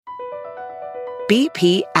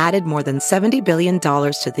BP added more than $70 billion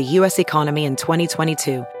to the U.S. economy in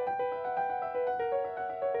 2022.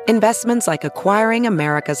 Investments like acquiring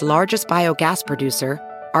America's largest biogas producer,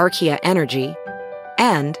 Archaea Energy,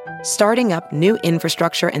 and starting up new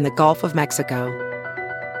infrastructure in the Gulf of Mexico.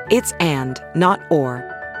 It's and, not or.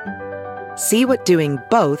 See what doing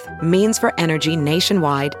both means for energy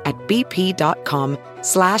nationwide at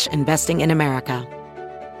bp.com/investing in America.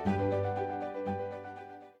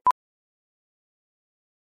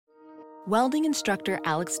 Welding instructor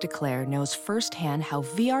Alex DeClaire knows firsthand how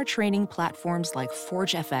VR training platforms like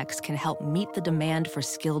ForgeFX can help meet the demand for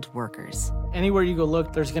skilled workers. Anywhere you go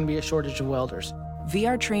look, there's going to be a shortage of welders.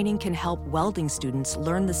 VR training can help welding students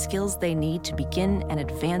learn the skills they need to begin and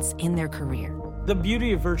advance in their career. The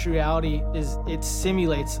beauty of virtual reality is it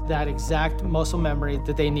simulates that exact muscle memory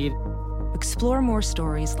that they need. Explore more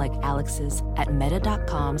stories like Alex's at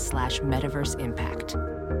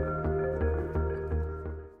meta.com/metaverseimpact.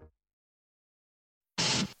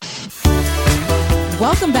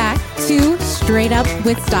 Welcome back to Straight Up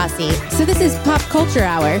with Stassi. So this is Pop Culture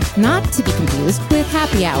Hour, not to be confused with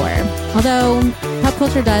Happy Hour. Although pop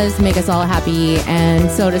culture does make us all happy, and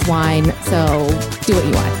so does wine, so do what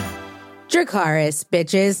you want. Dracarys,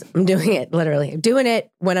 bitches. I'm doing it, literally. I'm doing it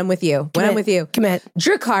when I'm with you. I'm with you. Commit.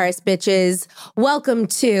 Dracarys, bitches. Welcome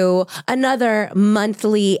to another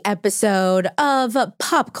monthly episode of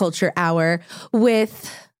Pop Culture Hour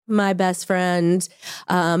with my best friend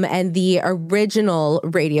and the original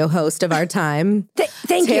radio host of our time,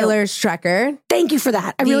 thank Taylor you. Strecker. Thank you for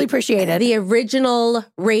that. I really appreciate it. The original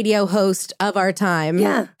radio host of our time.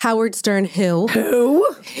 Yeah. Howard Stern, who? Who?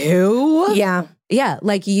 Yeah. Yeah,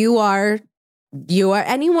 like you are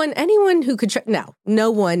anyone who could,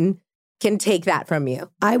 no one can take that from you.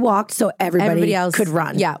 I walked so everybody else could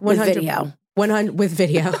run. Yeah, 100, with video. 100 with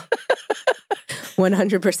video.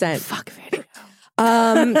 100%. Fuck video.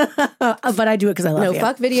 But I do it because I love you. No,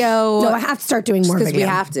 fuck video. No, I have to start doing more video. Because we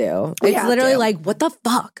have to. It's literally like, what the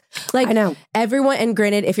fuck? Like, I know. Everyone, and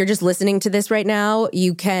granted, if you're just listening to this right now,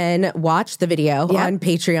 you can watch the video on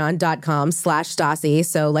patreon.com/Stassi.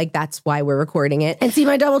 So, like, that's why we're recording it. And see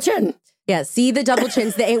my double chin. Yeah, see the double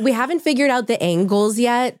chins. We haven't figured out the angles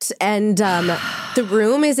yet. And the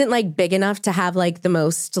room isn't, like, big enough to have, like, the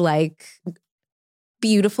most, like,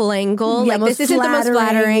 beautiful angle. Yeah, like, this isn't the most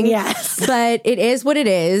flattering. Yes. But it is what it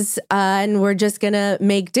is. And we're just going to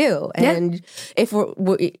make do. And if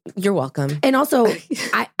you're welcome. And also,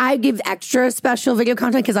 I give extra special video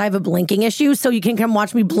content because I have a blinking issue. So you can come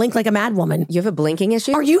watch me blink like a mad woman. You have a blinking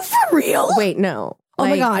issue? Are you for real? Wait, no. Oh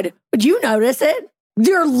my God. Did you notice it?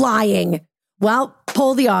 You're lying. Well,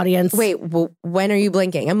 poll the audience. Wait, when are you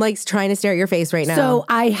blinking? I'm like trying to stare at your face right now. So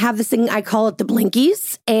I have this thing, I call it the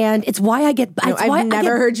blinkies, and it's why I get... I've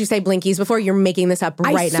never heard you say blinkies before. You're making this up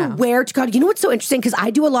right now. I swear to God. You know what's so interesting? Because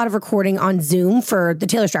I do a lot of recording on Zoom for the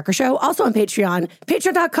Taylor Strecker Show, also on Patreon,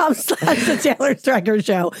 patreon.com/the Taylor Strecker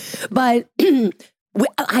Show. But...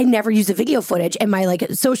 I never use the video footage, and my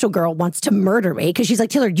social girl wants to murder me because she's like,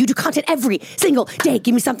 Taylor, you do content every single day.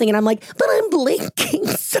 Give me something. And I'm like, but I'm blinking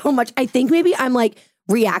so much. I think maybe I'm like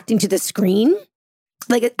reacting to the screen.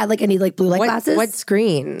 I need blue light glasses. What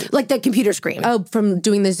screen? Like the computer screen. Oh, from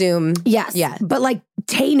doing the Zoom. Yes. Yeah. But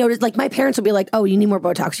Tay noticed, my parents will be like, oh, you need more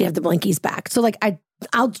Botox. You have the blinkies back. So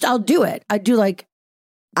I'll do it. I do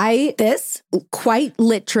this quite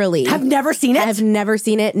literally have never seen it. I've never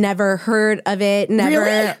seen it, never heard of it,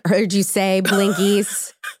 never heard you say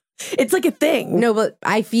blinkies. It's like a thing. No, but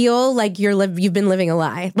I feel like you've been living a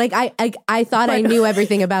lie. Like I thought I knew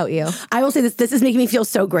everything about you. I will say this. This is making me feel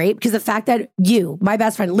so great because the fact that you, my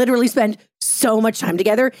best friend, literally spend so much time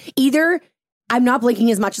together. Either I'm not blinking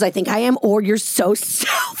as much as I think I am, or you're so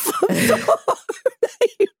self-absorbed that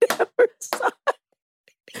you never saw it.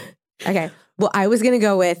 Okay. Well, I was going to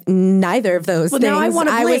go with neither of those things. Now I want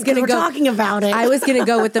to blink because we're talking about it. I was going to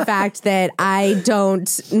go with the fact that I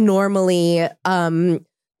don't normally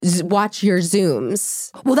watch your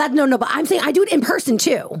Zooms. Well, but I'm saying I do it in person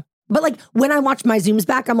too. But when I watch my Zooms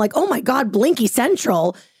back, I'm like, oh my God, Blinky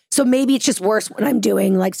Central. So maybe it's just worse when I'm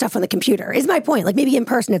doing stuff on the computer, is my point. Maybe in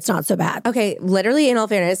person, it's not so bad. Okay, literally, in all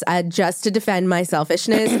fairness, just to defend my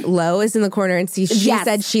selfishness, Lo is in the corner and she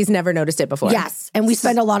said she's never noticed it before. Yes, and we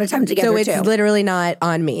spend a lot of time together, so it's literally not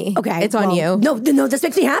on me. Okay. It's on you. No, this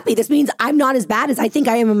makes me happy. This means I'm not as bad as I think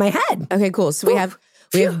I am in my head. Okay, cool. So we have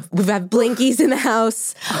blinkies in the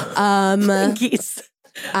house. Blinkies.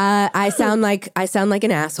 I sound like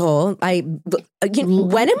an asshole.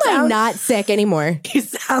 When am I not sick anymore?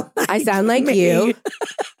 I sound like you.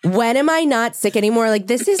 When am I not sick anymore? Like,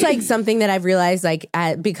 this is like something that I've realized, like,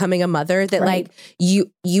 at becoming a mother, that like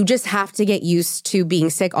you just have to get used to being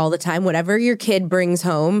sick all the time. Whatever your kid brings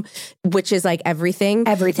home, which is like everything,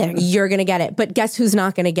 you're gonna get it. But guess who's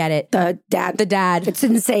not gonna get it? The dad. It's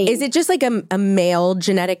insane. Is it just like a male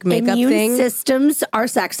genetic makeup thing? Immune systems are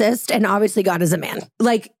sexist, and obviously God is a man.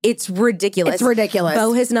 Like, it's ridiculous.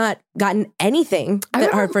 Bo has not gotten anything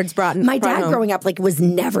that Hartford's brought in. My dad growing up, like, was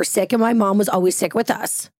never sick, and my mom was always sick with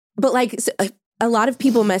us. But like, a lot of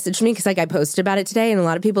people messaged me because like I posted about it today, and a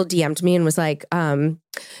lot of people DM'd me and was like,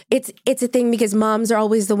 it's a thing because moms are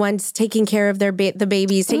always the ones taking care of the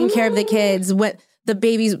babies, taking care of the kids. What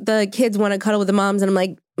the kids want to cuddle with the moms, and I'm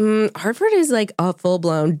like, Hartford is like a full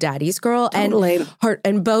blown daddy's girl,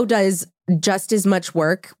 and Bo does just as much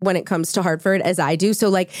work when it comes to Hartford as I do. So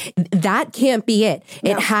like, that can't be it.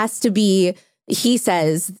 No. It has to be. He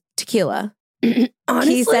says tequila.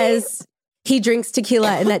 Honestly? He says he drinks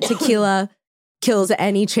tequila, and that tequila kills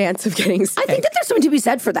any chance of getting sick. I think that there's something to be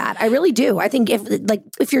said for that. I really do. I think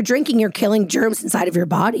if you're drinking, you're killing germs inside of your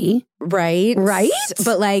body. Right?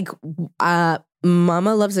 But like,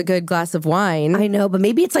 Mama loves a good glass of wine. I know, but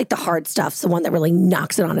maybe it's like the hard stuff's the one that really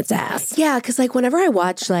knocks it on its ass. Yeah, because like whenever I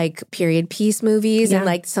watch like period piece movies and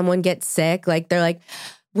like someone gets sick, like they're like,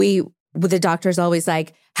 the doctor's always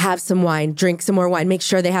like, have some wine, drink some more wine, make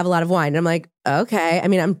sure they have a lot of wine. And I'm like, okay. I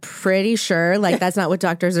mean, I'm pretty sure like that's not what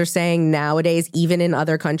doctors are saying nowadays, even in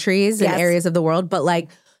other countries and areas of the world. But like,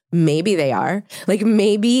 maybe they are. Like,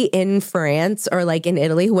 maybe in France or like in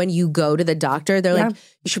Italy, when you go to the doctor, they're like,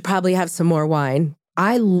 you should probably have some more wine.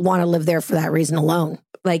 I want to live there for that reason alone.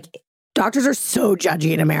 Like, doctors are so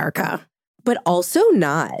judgy in America. But also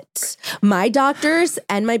not. My doctors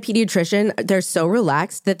and my pediatrician, they're so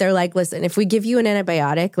relaxed that they're like, listen, if we give you an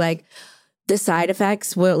antibiotic, like the side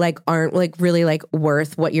effects aren't like really like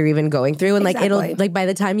worth what you're even going through. And like, it'll like by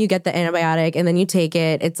the time you get the antibiotic and then you take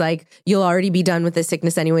it, it's like, you'll already be done with the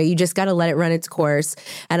sickness anyway. You just got to let it run its course.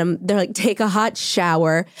 And they're like, take a hot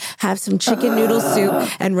shower, have some chicken noodle soup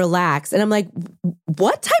and relax. And I'm like,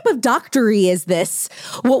 what type of doctory is this?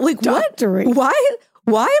 Doctory?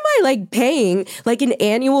 Why am I like paying like an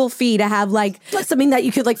annual fee to have like something that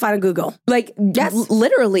you could like find on Google? Like,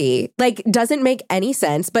 literally, like, doesn't make any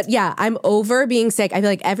sense. But yeah, I'm over being sick. I feel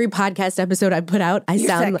like every podcast episode I put out, I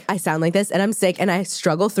sound like this, and I'm sick and I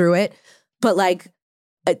struggle through it. But like,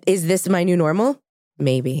 is this my new normal?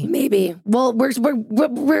 Maybe. Well, we're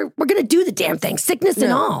gonna do the damn thing, sickness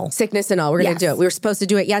and all. We're gonna do it. We were supposed to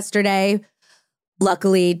do it yesterday.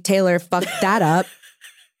 Luckily, Taylor fucked that up.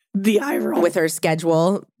 The eye roll with her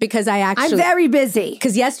schedule, because I'm very busy.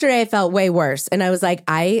 Because yesterday I felt way worse, and I was like,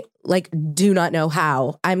 I like do not know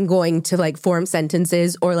how I'm going to like form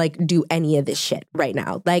sentences or like do any of this shit right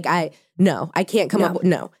now. Like I can't come up with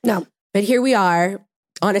no. But here we are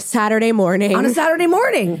on a Saturday morning. I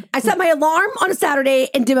set my alarm on a Saturday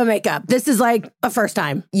and did my makeup. This is like a first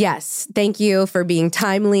time. Yes. Thank you for being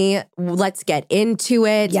timely. Let's get into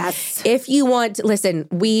it. Yes. If you want, listen,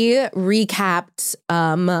 we recapped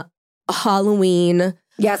Halloween.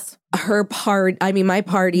 Yes. My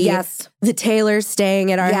party. Yes. The Taylor's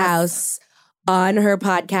staying at our house on her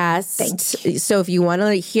podcast. Thanks. So if you want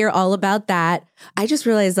to hear all about that, I just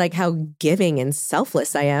realized like how giving and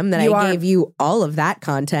selfless I am that I gave you all of that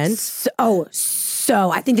content.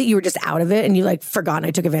 So I think that you were just out of it and you like forgot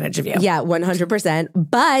I took advantage of you. Yeah, 100%.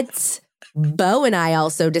 But Bo and I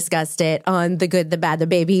also discussed it on The Good, the Bad, the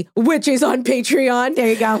Baby, which is on Patreon. There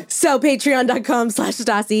you go. So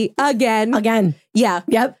patreon.com/Stassi again. Yeah.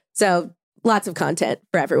 Yep. So lots of content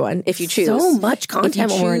for everyone if you choose. So much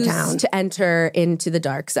content when we're in town. To enter into the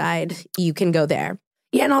dark side, you can go there.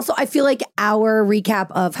 Yeah, and also I feel like our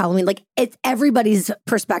recap of Halloween, like everybody's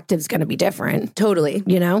perspective is going to be different. Totally.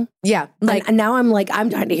 You know? Yeah. Like, and now I'm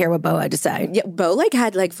dying to hear what Bo had to say. Yeah, Bo like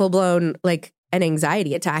had like full blown like an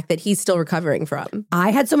anxiety attack that he's still recovering from.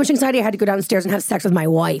 I had so much anxiety I had to go downstairs and have sex with my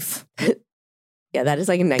wife. Yeah, that is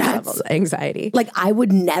like a next level anxiety. Like I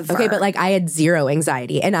would never. Okay, but like I had zero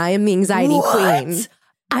anxiety and I am the anxiety queen.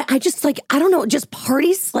 I just like, I don't know, just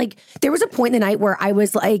parties. Like there was a point in the night where I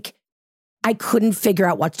was like, I couldn't figure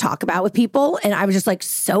out what to talk about with people. And I was just like,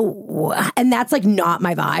 and that's like not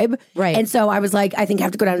my vibe. Right. And so I was like, I think I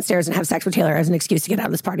have to go downstairs and have sex with Taylor as an excuse to get out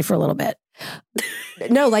of this party for a little bit.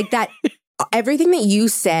 No, like that. Everything that you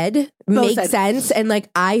said makes sense. And like,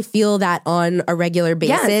 I feel that on a regular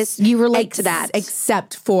basis. Yes, you relate to that.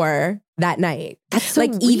 Except for that night. That's so like,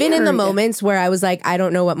 weird. Even in the moments where I was like, I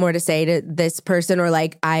don't know what more to say to this person, or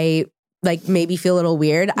like, I like maybe feel a little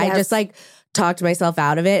weird. Yes. I just like talked myself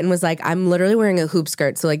out of it and was like, I'm literally wearing a hoop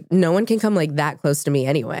skirt. So like no one can come like that close to me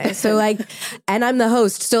anyway. So like, and I'm the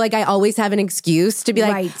host. So like I always have an excuse to be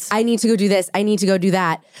like, I need to go do this. I need to go do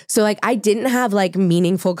that. So like I didn't have like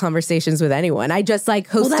meaningful conversations with anyone. I just like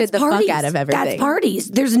hosted the fuck out of everything. That's parties.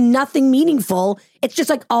 There's nothing meaningful. It's just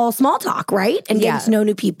like all small talk, right? And getting to know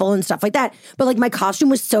new people and stuff like that. But like my costume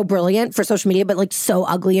was so brilliant for social media, but like so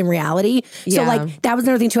ugly in reality. So like that was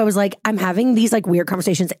another thing too. I was like, I'm having these like weird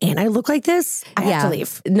conversations and I look like this. I have to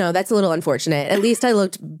leave. No, that's a little unfortunate. At least I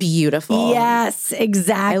looked beautiful. Yes,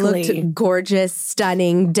 exactly. I looked gorgeous,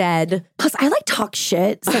 stunning, dead. Plus, I like talk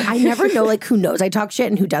shit. So I never know like who knows I talk shit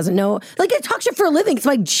and who doesn't know. Like I talk shit for a living. It's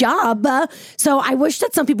my job. So I wish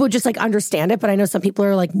that some people would just like understand it. But I know some people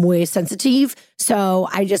are like way sensitive. So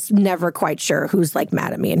I just never quite sure who's like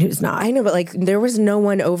mad at me and who's not. I know, but like there was no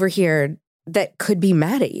one over here that could be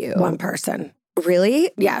mad at you. One person. Really?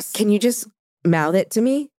 Yes. Can you just mouth it to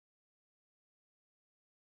me?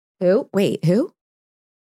 Who? Wait, who?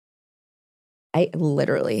 I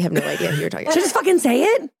literally have no idea who you're talking about. Should I just fucking say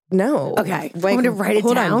it? No. Okay. Like, I'm going to write it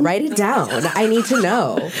down. Hold on, write it down. I need to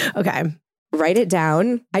know. Okay. Write it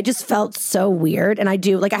down. I just felt so weird. And I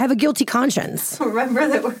do, like, I have a guilty conscience. Remember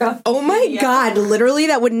that we're on. Oh my God. Literally,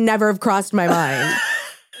 that would never have crossed my mind.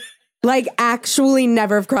 Like, actually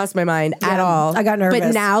never have crossed my mind at all. I got nervous.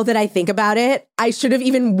 But now that I think about it, I should have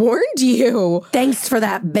even warned you. Thanks for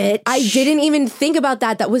that, bitch. I didn't even think about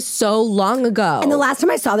that. That was so long ago. And the last time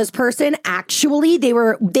I saw this person, actually, they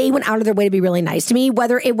went out of their way to be really nice to me.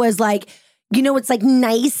 Whether it was like, you know, it's like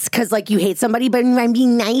nice because like you hate somebody, but I'm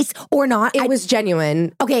being nice or not. It was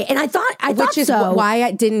genuine. Okay, and I thought which is so. why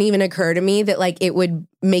it didn't even occur to me that like it would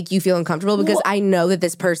make you feel uncomfortable because I know that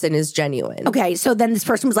this person is genuine. Okay, so then this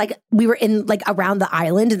person was like, we were in like around the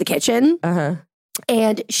island in the kitchen.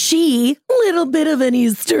 And she, little bit of an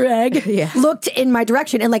Easter egg, looked in my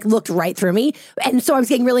direction and like looked right through me. And so I was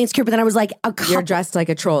getting really insecure, but then I was like, you're dressed like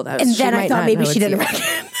a troll though. And then I thought maybe she didn't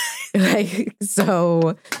recognize. Like,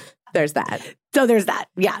 so there's that. So there's that.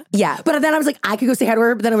 Yeah. Yeah. But then I was like, I could go say hi to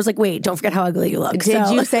her. But then I was like, wait, don't forget how ugly you look. Did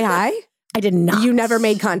you say hi? I did not. You never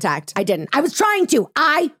made contact. I didn't. I was trying to.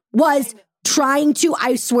 I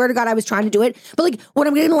swear to God, I was trying to do it. But like, when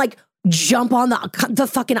I'm going to like jump on the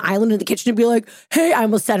fucking island in the kitchen and be like, hey, I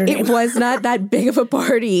almost said her name. It was not that big of a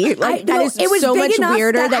party. Like, it was so much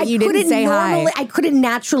weirder that you didn't say hi. I couldn't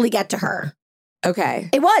naturally get to her. Okay.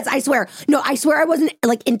 It was, I swear. No, I swear I wasn't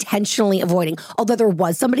like intentionally avoiding. Although there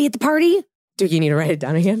was somebody at the party. Do you need to write it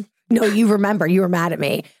down again? No, you remember. You were mad at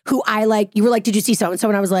me. You were like, did you see so-and-so?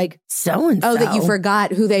 And I was like, so-and-so. Oh, that you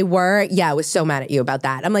forgot who they were? Yeah, I was so mad at you about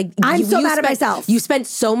that. I'm like, I'm so mad at myself. You spent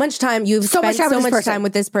so much time. You've spent so much time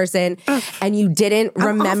with this person and you didn't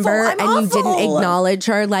remember and you didn't acknowledge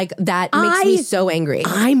her. Like, that makes me so angry.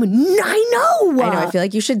 I know. I know. I feel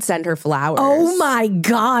like you should send her flowers. Oh my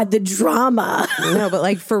God, the drama. No, but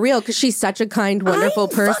like for real, because she's such a kind, wonderful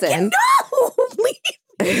person. No,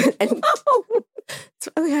 please.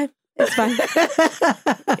 Okay. It's fine.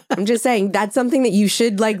 I'm just saying that's something that you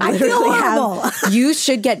should like literally have. You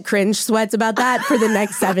should get cringe sweats about that for the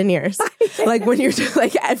next 7 years. Like when you're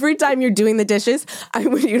like every time you're doing the dishes, I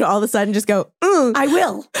want you to all of a sudden just go, I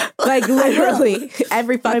will. Like literally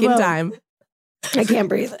every fucking time. I can't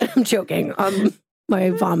breathe. I'm choking on my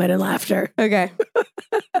vomit and laughter. Okay.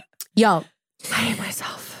 Yo. I hate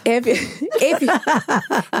myself. If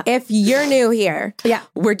you're new here,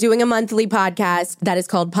 we're doing a monthly podcast that is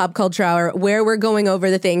called Pop Culture Hour, where we're going over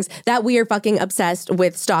the things that we are fucking obsessed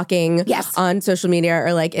with stalking on social media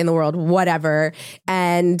or like in the world, whatever.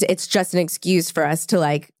 And it's just an excuse for us to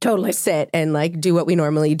like totally sit and like do what we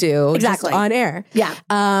normally do exactly on air. Yeah.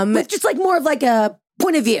 With just like more of like a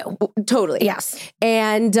point of view. Totally. Yes.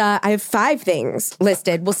 And I have 5 things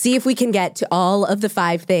listed. We'll see if we can get to all of the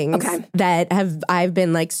 5 things that I've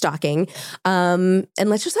been like stalking. And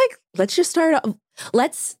let's just start off.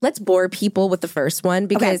 Let's bore people with the first one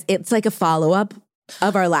because it's like a follow-up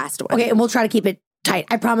of our last one. Okay, and we'll try to keep it tight.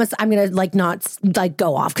 I promise I'm going to like not like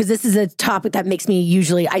go off because this is a topic that makes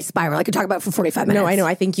me I spiral. I could talk about it for 45 minutes. No, I know.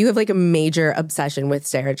 I think you have like a major obsession with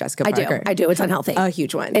Sarah Jessica Parker. I do. It's unhealthy. A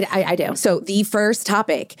huge one. I do. So the first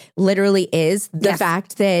topic literally is the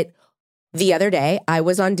fact that the other day I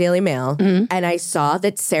was on Daily Mail and I saw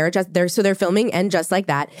that they're filming and just like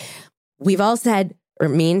that. We've all said, or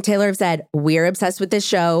me and Taylor have said, we're obsessed with this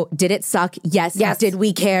show. Did it suck? Yes. Did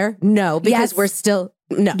we care? No, because we're still,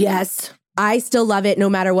 no. Yes. I still love it no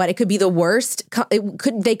matter what. It could be the worst.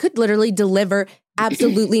 They could literally deliver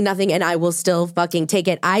absolutely nothing and I will still fucking take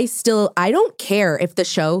it. I don't care if the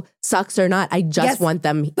show sucks or not. I just want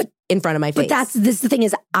them in front of my face. But the thing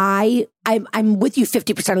is, I'm with you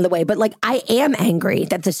 50% of the way, but like I am angry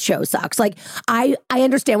that this show sucks. Like I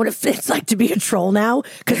understand what it's like to be a troll now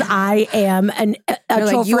because I am a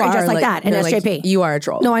troll for just like that, an SJP. Like, you are a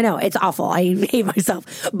troll. No, I know it's awful. I hate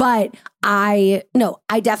myself, but I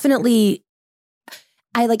definitely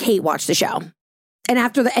like hate watch the show. And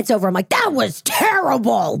after it's over, I'm like, that was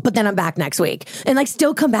terrible. But then I'm back next week and like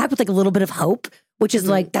still come back with like a little bit of hope, which is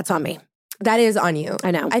like, that's on me. That is on you.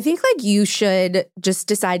 I know. I think like you should just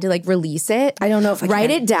decide to like release it. I don't know if I write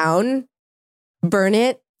can. it down, burn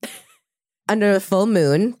it under a full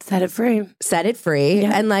moon. Set it free. Set it free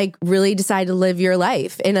and like really decide to live your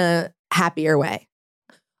life in a happier way.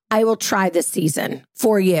 I will try this season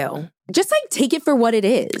for you. Just like take it for what it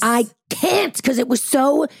is. I can't because it was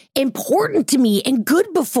so important to me and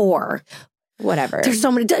good before. Whatever. There's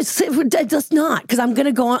so many. It does not because I'm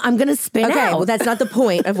gonna go on. I'm gonna spin out. Okay, well that's not the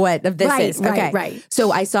point of this is. Okay, right.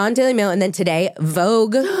 So I saw in Daily Mail and then today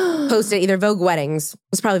Vogue posted either Vogue Weddings. It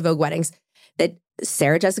was probably Vogue Weddings that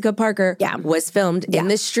Sarah Jessica Parker was filmed in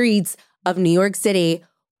the streets of New York City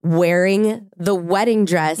wearing the wedding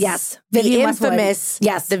dress. Yes, the Vivienne infamous. Westwood.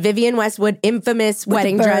 Yes, the Vivienne Westwood infamous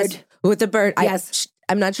wedding dress with the bird. Yes.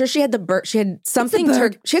 I'm not sure she had the bird. She had something.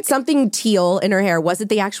 She had something teal in her hair. Was it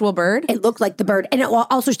the actual bird? It looked like the bird, and it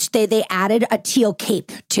also they added a teal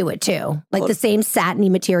cape to it too, like the same satiny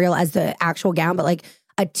material as the actual gown, but like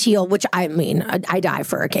a teal. Which I mean, I die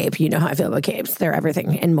for a cape. You know how I feel about capes. They're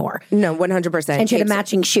everything and more. No, 100%. And she had a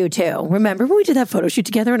matching shoe too. Remember when we did that photo shoot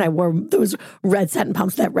together, and I wore those red satin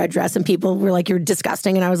pumps, that red dress, and people were like, "You're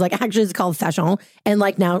disgusting," and I was like, "Actually, it's called fashion." And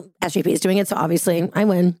like now, SJP is doing it, so obviously, I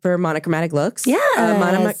win for monochromatic looks. Yeah,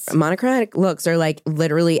 monochromatic looks are like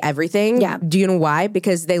literally everything. Yeah. Do you know why?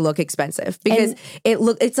 Because they look expensive. Because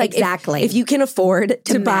it's like exactly if you can afford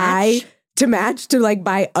to buy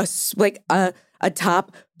a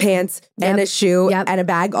top, pants, and a shoe and a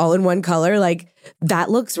bag all in one color, like that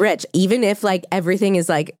looks rich. Even if like everything is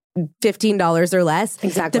like $15 or less.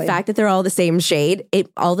 Exactly. The fact that they're all the same shade, it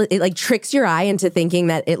like tricks your eye into thinking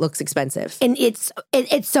that it looks expensive. And it's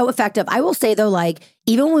so effective. I will say though, like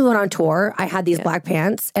even when we went on tour, I had these black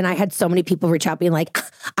pants and I had so many people reach out being like,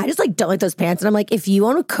 I just like don't like those pants. And I'm like, if you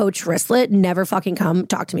own a Coach wristlet, never fucking come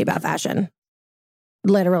talk to me about fashion.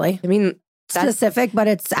 Literally. I mean, specific, but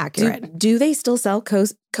it's accurate. Do they still sell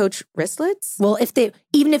Coach wristlets? Well,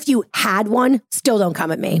 even if you had one, still don't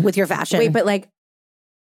come at me with your fashion. Wait, but like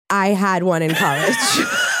I had one in college.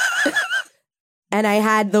 And I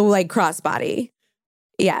had the like crossbody.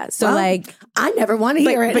 Yeah. So like I never want to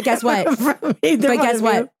hear it. But guess what?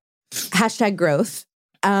 Hashtag growth.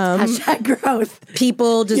 Hashtag growth.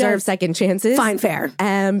 People deserve second chances. Fine, fair.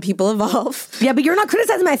 And people evolve. Yeah, but you're not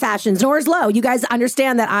criticizing my fashions, nor is Lo. You guys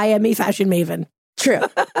understand that I am a fashion maven. True.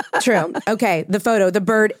 Okay, the photo. The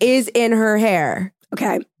bird is in her hair.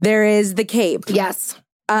 Okay. There is the cape. Yes.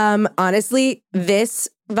 Honestly, this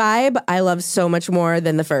vibe I love so much more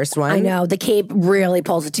than the first one. I know. The cape really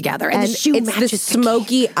pulls it together. And the shoe it's matches the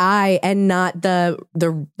smoky eye and not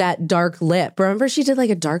that dark lip. Remember she did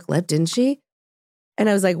like a dark lip, didn't she? And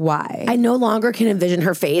I was like, why? I no longer can envision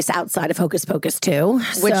her face outside of Hocus Pocus 2.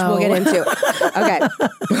 Which we'll get into. Okay.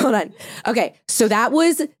 Hold on. Okay. So that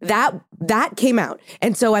came out.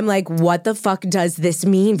 And so I'm like, what the fuck does this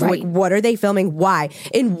mean? Right. Like, what are they filming? Why?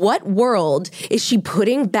 In what world is she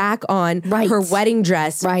putting back on her wedding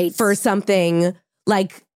dress for something?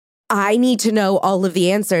 Like, I need to know all of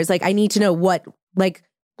the answers. Like, I need to know what, like,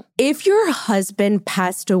 if your husband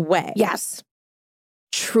passed away. Yes.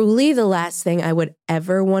 Truly the last thing I would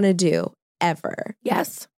ever want to do, ever.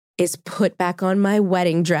 Yes. Is put back on my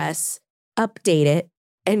wedding dress, update it,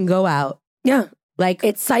 and go out. Yeah. Like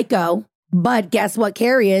it's psycho. But guess what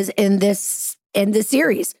Carrie is in this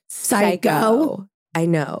series? Psycho. I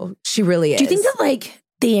know. She really is. Do you think that like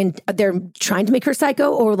they're trying to make her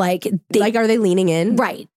psycho or like are they leaning in?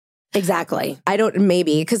 Right. Exactly. I don't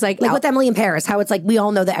maybe because like with Emily in Paris, how it's like we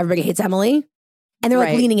all know that everybody hates Emily. And they're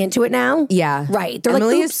like leaning into it now. Yeah. Right. They're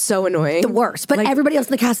Emily like, is so annoying. The worst. But like, everybody else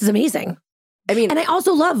in the cast is amazing. I mean, and I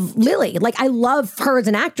also love Lily. Like, I love her as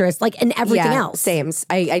an actress, like, and everything else. Same.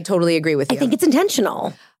 I totally agree with you. I think it's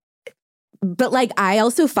intentional. But like, I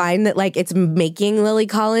also find that like it's making Lily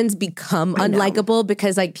Collins become unlikable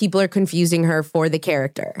because like people are confusing her for the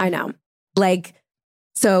character. I know. Like,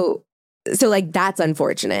 so like that's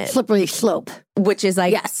unfortunate. Slippery slope. Which is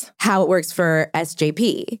like how it works for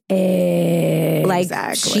SJP. Exactly.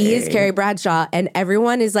 Like she is Carrie Bradshaw and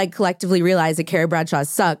everyone is like collectively realize that Carrie Bradshaw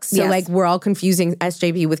sucks. So like we're all confusing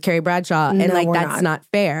SJP with Carrie Bradshaw and like that's not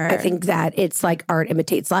fair. I think that it's like art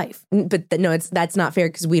imitates life. But no, that's not fair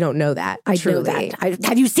because we don't know that. I know that.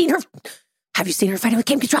 Have you seen her? Have you seen her fighting with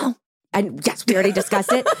Kim Cattrall? And yes, we already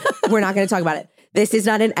discussed it. We're not going to talk about it. This is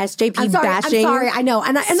not an SJP bashing. I'm sorry. I know.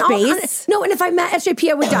 And space. And if I met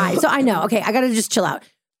SJP, I would die. So I know. Okay, I got to just chill out.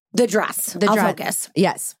 The dress. I'll focus.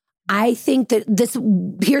 Yes. I think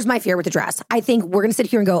that here's my fear with the dress. I think we're going to sit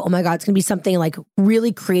here and go, oh my God, it's going to be something like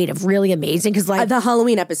really creative, really amazing. Because like the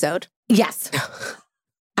Halloween episode. Yes.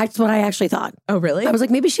 That's what I actually thought. Oh, really? I was like,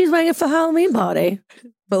 maybe she's wearing it for Halloween party.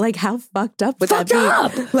 But like, how fucked up would that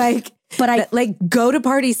be? Like, but go to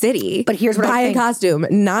Party City. But here's what buy I think. a costume,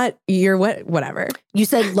 not your whatever. You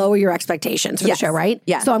said lower your expectations for the show, right?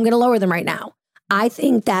 Yeah. So I'm going to lower them right now. I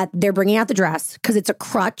think that they're bringing out the dress because it's a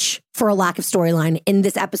crutch for a lack of storyline in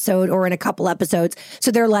this episode or in a couple episodes.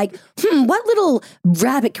 So they're like, what little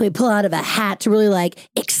rabbit can we pull out of a hat to really like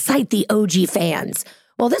excite the OG fans?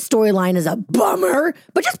 Well, this storyline is a bummer,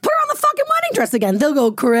 but just put her on the fucking wedding dress again. They'll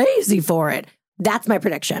go crazy for it. That's my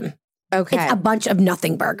prediction. Okay. It's a bunch of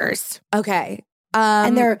nothing burgers. Okay.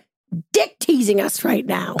 And they're dick teasing us right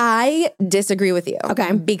now. I disagree with you.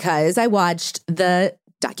 Okay. Because I watched the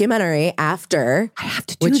documentary after. I have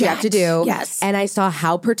to do which that. you have to do. Yes. And I saw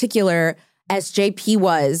how particular SJP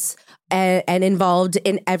was and involved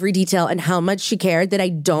in every detail and how much she cared that I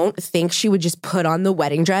don't think she would just put on the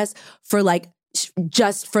wedding dress for like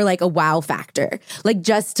just for like a wow factor. Like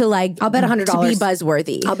just to like I'll bet $100 to be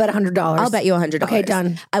buzzworthy. I'll bet $100. I'll bet you $100. Okay,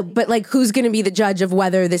 done. But like who's going to be the judge of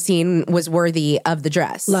whether the scene was worthy of the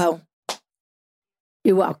dress? Low.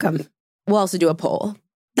 You're welcome. We'll also do a poll.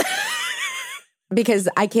 Because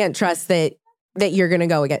I can't trust that you're going to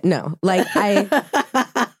go again. No. Like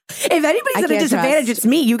if anybody's at a disadvantage, it's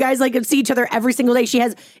me. You guys like see each other every single day. She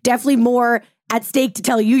has definitely more at stake to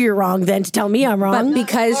tell you you're wrong than to tell me I'm wrong. But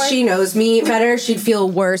because she knows me better, she'd feel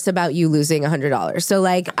worse about you losing $100. So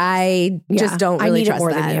like, I just don't really trust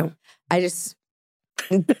more that. Than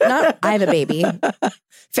you. I have a baby.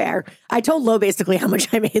 Fair. I told Lo basically how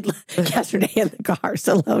much I made yesterday in the car,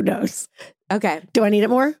 so Lo knows. Okay. Do I need it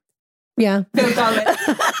more? Yeah.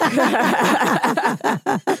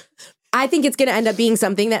 I think it's going to end up being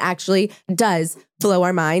something that actually does blow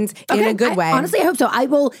our minds in a good way. Honestly, I hope so. I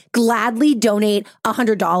will gladly donate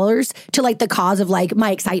 $100 to like the cause of like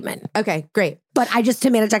my excitement. Okay, great. But to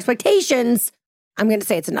manage expectations, I'm going to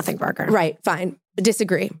say it's a nothing burger. Right, fine.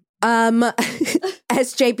 Disagree.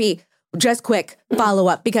 SJP, just quick follow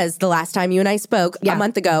up because the last time you and I spoke a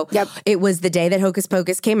month ago, it was the day that Hocus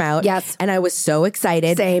Pocus came out. Yes. And I was so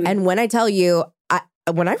excited. Same. And when I tell you,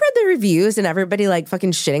 when I read the reviews and everybody like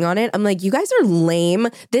fucking shitting on it, I'm like, you guys are lame.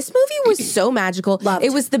 This movie was so magical. Loved.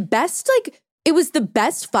 It was the best,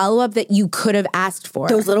 follow-up that you could have asked for.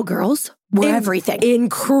 Those little girls were everything.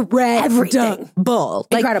 Incredible. Everything. Like,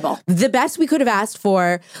 incredible. The best we could have asked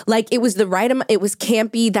for. Like, it was the right amount. It was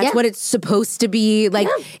campy. That's what it's supposed to be. Like,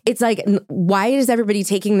 it's like, why is everybody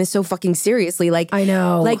taking this so fucking seriously? Like, I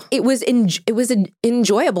know. Like, it was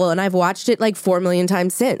enjoyable, and I've watched it like 4 million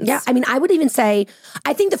times since. Yeah, I mean, I would even say,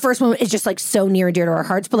 I think the first one is just like so near and dear to our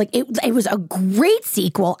hearts, but like it was a great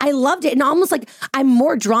sequel. I loved it, and almost like I'm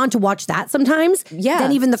more drawn to watch that sometimes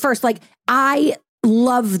than even the first. Like, I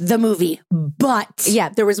love the movie, but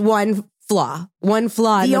there was one flaw in the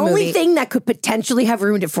movie. The only thing that could potentially have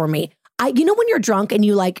ruined it for me, you know when you're drunk and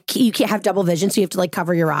you can't have double vision, so you have to like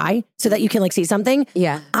cover your eye so that you can like see something?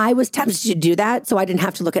 Yeah. I was tempted to do that so I didn't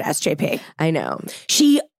have to look at SJP. I know.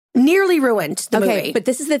 She nearly ruined the movie. But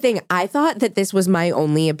this is the thing. I thought that this was my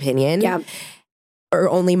only opinion. Yeah. Or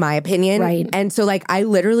only my opinion. Right. And so like I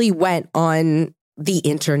literally went on the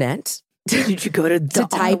internet. Did you go to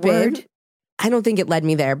type in? I don't think it led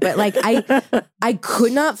me there, but like I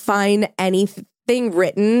could not find anything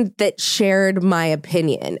written that shared my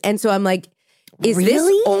opinion. And so I'm like, is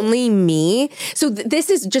this only me? So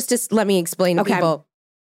this is just to let me explain to people.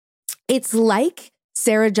 It's like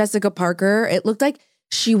Sarah Jessica Parker. It looked like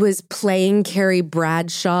she was playing Carrie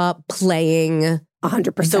Bradshaw, playing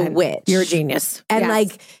 100% the witch. You're a genius. And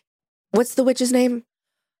like, what's the witch's name?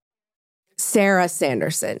 Sarah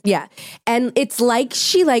Sanderson. Yeah. And it's like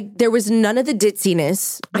there was none of the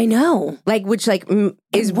ditziness. I know. Like, which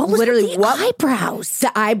is what was literally with the eyebrows.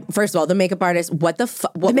 First of all, the makeup artist, what the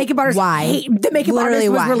fuck? The makeup artist, why? The makeup artist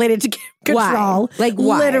was related to Cattrall. Why? Like,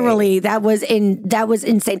 why? Literally, that was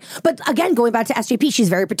insane. But again, going back to SJP, she's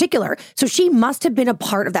very particular. So she must have been a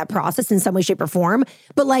part of that process in some way, shape, or form.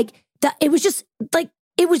 But it was just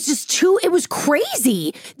it was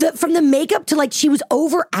crazy. From the makeup to like she was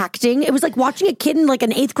overacting. It was like watching a kid in like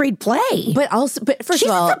an 8th grade play. But first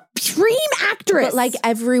of all, she's a supreme actress. But like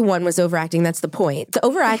everyone was overacting. That's the point. The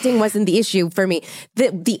overacting wasn't the issue for me.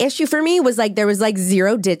 The issue for me was like there was like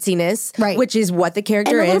zero ditziness, right? Which is what the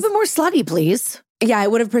character is. And a little bit more slutty, please. Yeah, I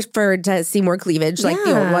would have preferred to see more cleavage, like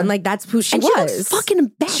the old one. Like, that's who she and was. She looks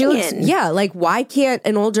fucking banging. Like, why can't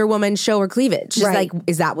an older woman show her cleavage? She's like,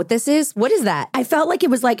 is that what this is? What is that? I felt like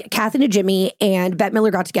it was like Kathy and Jimmy and Bette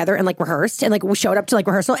Midler got together and like rehearsed and like we showed up to like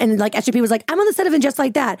rehearsal and like SJP was like, I'm on the set of And Just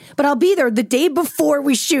Like That, but I'll be there the day before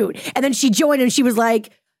we shoot. And then she joined and she was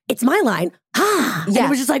like, it's my line. And it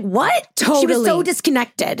was just like, what? Totally. She was so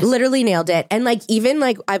disconnected. Literally nailed it. And like, even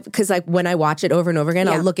like, because like when I watch it over and over again,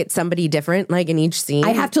 I'll look at somebody different, like in each scene. I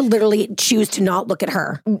have to literally choose to not look at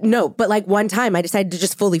her. No, but like one time I decided to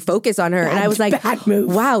just fully focus on her. And I was like, bad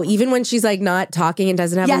move. Wow, even when she's like not talking and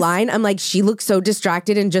doesn't have a line, I'm like, she looks so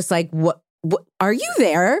distracted and just like, what are you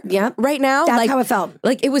there right now? That's like, how it felt.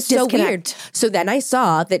 Like, it was so weird. So then I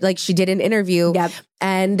saw that like she did an interview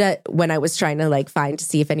and when I was trying to like find to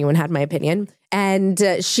see if anyone had my opinion. And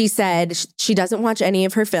she said she doesn't watch any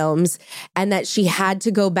of her films and that she had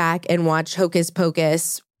to go back and watch Hocus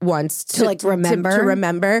Pocus once to like remember. To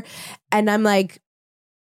remember. And I'm like,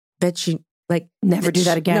 bet she like never do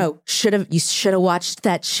that again. No, you should have watched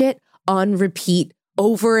that shit on repeat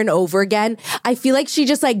over and over again. I feel like she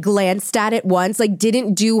just like glanced at it once, like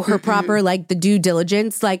didn't do her proper like the due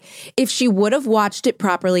diligence. Like if she would have watched it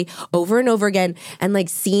properly over and over again and like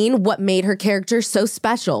seen what made her character so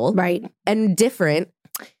special, and different.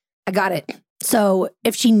 I got it. So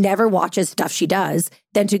if she never watches stuff she does,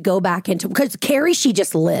 then to go back into, because Carrie, she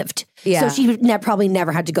just lived. So she probably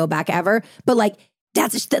never had to go back ever. But like,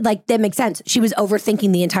 that's like, that makes sense. She was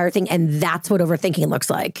overthinking the entire thing. And that's what overthinking looks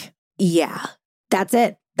like. Yeah. That's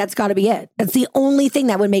it. That's got to be it. That's the only thing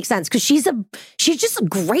that would make sense because she's just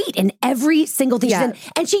great in every single thing she's in,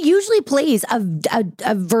 and she usually plays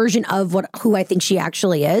a version of who I think she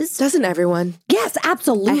actually is. Doesn't everyone? Yes,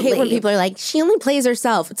 absolutely. I hate when people are like, she only plays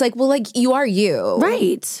herself. It's like, well, like you are you,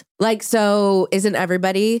 right? Like, so isn't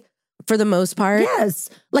everybody for the most part? Yes.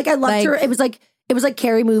 Like I loved her. It was like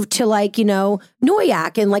Carrie moved to like,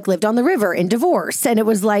 Noyak and like lived on the river in Divorce. And it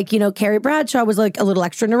was like, Carrie Bradshaw was like a little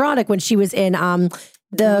extra neurotic when she was in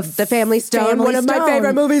the Family Stone, one of my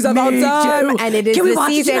favorite movies of all time. And it is the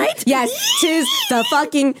season. Yes, 'tis the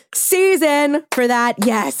fucking season for that.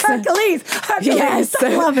 Yes. Hercules. Yes. I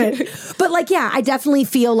love it. But like, yeah, I definitely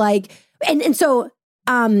feel like, and so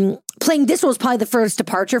playing this role is probably the first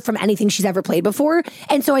departure from anything she's ever played before.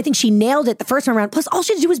 And so I think she nailed it the first time around. Plus all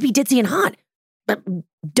she had to do was be ditzy and hot.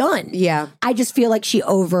 Done. Yeah. I just feel like she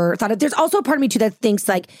overthought it. There's also a part of me too that thinks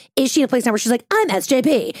like, is she in a place now where she's like, I'm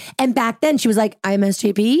SJP? And back then she was like, I'm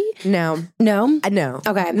SJP? No. No? No.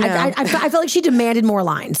 Okay. No. I felt like she demanded more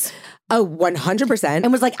lines. Oh, 100%.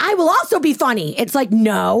 And was like, I will also be funny. It's like,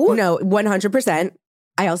 no. No, 100%.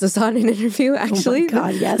 I also saw in an interview, actually,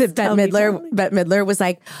 God, yes. that Bette Midler was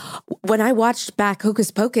like, when I watched back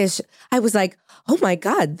Hocus Pocus, I was like, oh my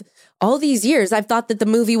God, all these years I've thought that the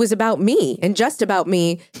movie was about me and just about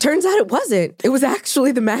me. Turns out it wasn't. It was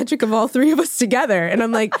actually the magic of all three of us together. And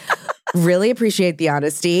I'm like, really appreciate the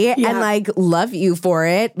honesty and like love you for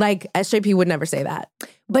it. Like SJP would never say that.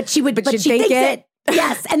 But she would, but she thinks it.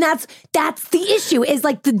 Yes, and that's the issue is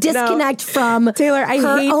like the disconnect from Taylor. I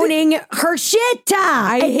her hate owning her shit.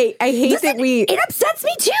 I hate that it upsets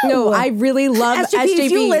me too. No, I really love SJP.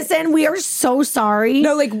 If you listen, we are so sorry.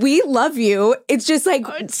 No, like we love you. It's just like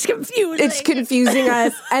it's confusing. It's confusing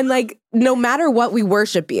us, and like no matter what, we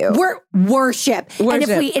worship you. We're worship.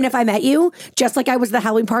 And if I met you, just like I was at the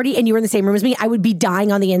Halloween party, and you were in the same room as me, I would be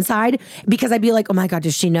dying on the inside because I'd be like, oh my God,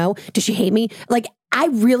 does she know? Does she hate me? Like. I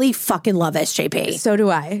really fucking love SJP. So do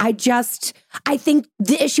I. I think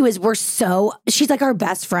the issue is she's like our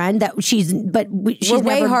best friend we're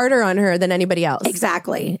way harder on her than anybody else.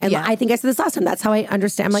 Exactly. And I think I said this last time. That's how I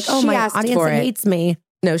understand. I'm like, oh, my audience that hates me.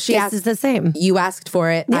 No, this is the same. You asked for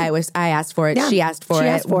it. Yeah. I asked for it. Yeah. She asked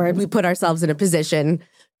for it. We put ourselves in a position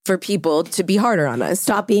for people to be harder on us.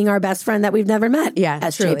 Stop being our best friend that we've never met. Yeah,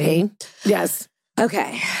 SJP. Truly. Yes.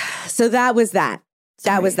 Okay. So that was that.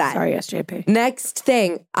 That was that. Sorry, SJP. Next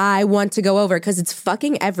thing I want to go over, because it's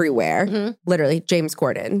fucking everywhere. Mm-hmm. Literally, James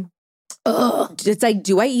Corden. Ugh. It's like,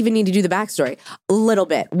 do I even need to do the backstory? A little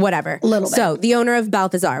bit, whatever. So the owner of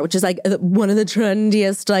Balthazar, which is like one of the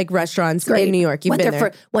trendiest like restaurants in New York. You've been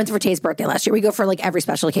there. Went for Tay's birthday last year. We go for like every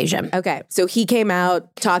special occasion. Okay. So he came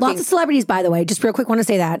out talking. Lots of celebrities, by the way. Just real quick, want to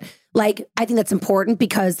say that. Like, I think that's important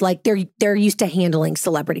because like they're used to handling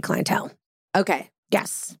celebrity clientele. Okay.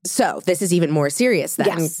 Yes. So this is even more serious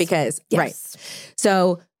then because, right.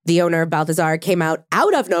 So the owner of Balthazar came out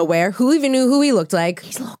of nowhere. Who even knew who he looked like?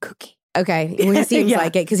 He's a little kooky. Okay. Well, he seems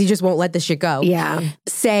like it because he just won't let the shit go. Yeah.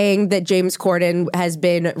 Saying that James Corden has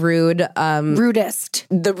been rude. Rudest.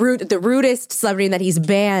 The rudest celebrity, that he's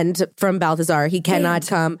banned from Balthazar. He cannot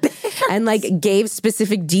come. and like gave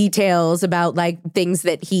specific details about like things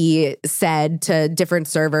that he said to different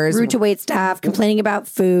servers. Rude to wait staff, complaining about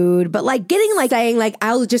food, but like getting like saying like,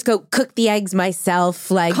 I'll just go cook the eggs myself,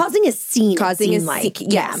 like causing a scene.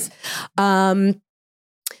 Yes.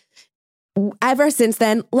 Ever since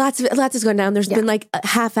then, lots has gone down. There's been like a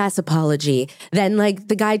half-ass apology. Then like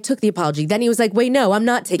the guy took the apology. Then he was like, wait, no, I'm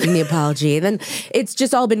not taking the apology. And then it's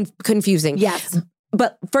just all been confusing. Yes.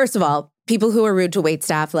 But first of all, people who are rude to wait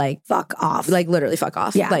staff, like fuck off. Like literally fuck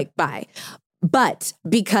off. Yeah. Like bye. But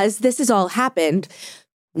because this has all happened,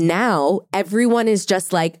 now everyone is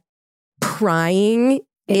just like prying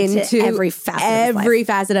into every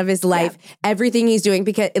facet of his life, everything he's doing,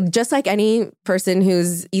 because just like any person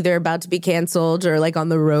who's either about to be canceled or like on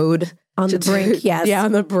the road. On the brink, yes. Yeah,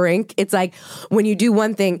 on the brink. It's like when you do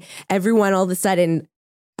one thing, everyone all of a sudden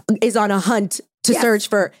is on a hunt to search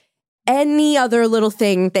for any other little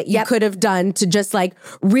thing that you could have done to just like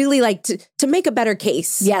really like to make a better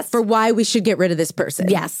case for why we should get rid of this person.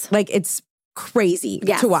 Yes. Like it's crazy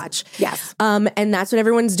to watch. Yes. And that's what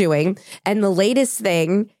everyone's doing. And the latest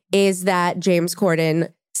thing is that James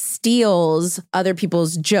Corden steals other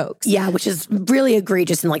people's jokes. Yeah, which is really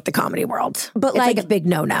egregious in like the comedy world. But it's like a big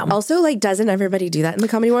no-no. Also, like, doesn't everybody do that in the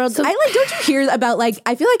comedy world? So, I like, don't you hear about like,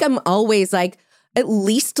 I feel like I'm always like, at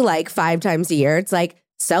least like 5 times a year, it's like,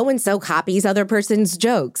 so-and-so copies other person's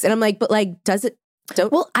jokes. And I'm like, but like, does it?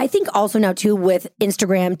 Well, I think also now too with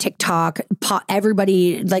Instagram, TikTok,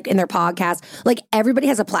 everybody like in their podcast, like everybody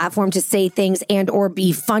has a platform to say things and or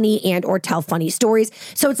be funny and or tell funny stories.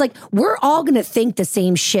 So it's like we're all going to think the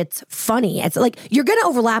same shit's funny. It's like you're going to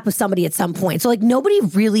overlap with somebody at some point. So like nobody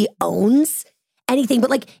really owns anything, but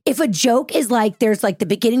like if a joke is like there's like the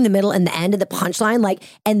beginning, the middle, and the end of the punchline, like,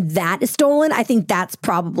 and that is stolen, I think that's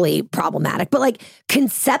probably problematic. But like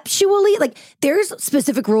conceptually, like there's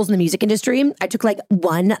specific rules in the music industry. I took like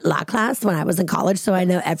one law class when I was in college, so I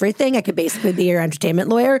know everything. I could basically be your entertainment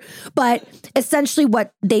lawyer. But essentially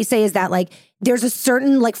what they say is that like there's a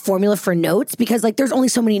certain like formula for notes because like there's only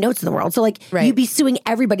so many notes in the world. So like you'd be suing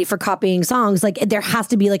everybody for copying songs. Like there has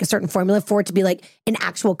to be like a certain formula for it to be like an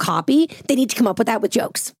actual copy. They need to come up with that with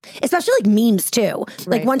jokes, especially like memes too.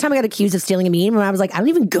 Like one time I got accused of stealing a meme and I was like, I don't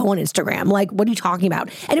even go on Instagram. Like, what are you talking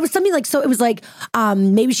about? And it was something like, so it was like,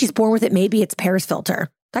 maybe she's born with it. Maybe it's Paris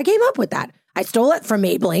filter. I came up with that. I stole it from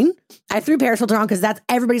Maybelline. I threw Paris filter on because that's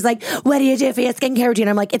everybody's like, what do you do for your skincare routine?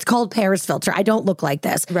 I'm like, it's called Paris filter. I don't look like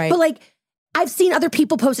this. But like, I've seen other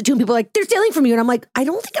people post it too, and people are like, they're stealing from you. And I'm like, I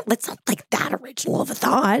don't think it's not like that original of a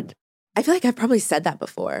thought. I feel like I've probably said that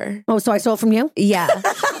before. Oh, so I stole it from you? Yeah.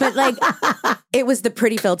 But like, it was the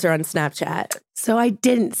pretty filter on Snapchat. So I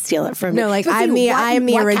didn't steal it from you. No, like I am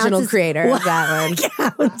the original creator of that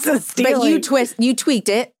one. But you tweaked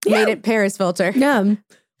it, made it Paris filter. Yeah.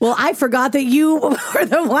 Well, I forgot that you were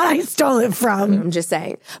the one I stole it from. I'm just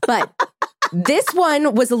saying. But this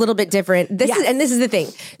one was a little bit different. This is the thing.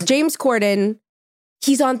 James Corden,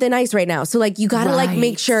 he's on thin ice right now. So like you gotta like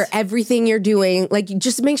make sure everything you're doing, like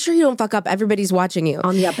just make sure you don't fuck up. Everybody's watching you.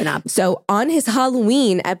 On the up and up. So on his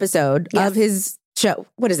Halloween episode of his show,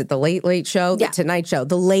 what is it? The Late Show? The Tonight Show?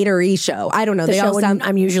 The Later-y Show? I don't know. They all sound,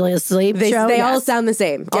 I'm usually asleep. They all sound the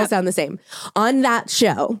same. All sound the same. On that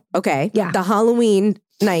show, the Halloween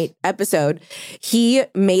night episode, he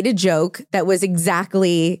made a joke that was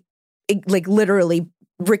exactly like literally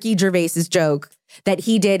Ricky Gervais's joke that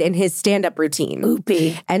he did in his stand-up routine.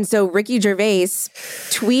 Oopie. And so Ricky Gervais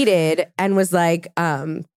tweeted and was like,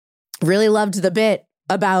 really loved the bit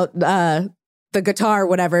about the guitar,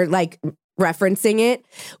 whatever, like referencing it,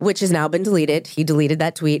 which has now been deleted. He deleted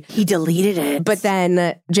that tweet. He deleted it. But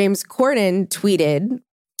then James Corden tweeted,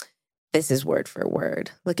 this is word for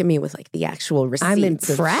word. Look at me with like the actual receipts. I'm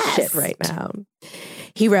impressed. Of shit right now.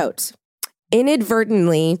 He wrote,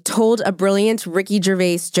 inadvertently told a brilliant Ricky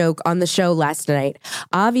Gervais joke on the show last night,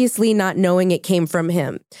 obviously not knowing it came from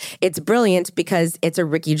him. It's brilliant because it's a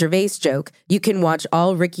Ricky Gervais joke. You can watch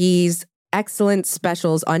all Ricky's excellent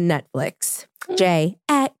specials on Netflix.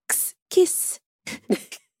 JX Kiss.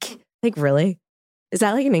 Like, really? Is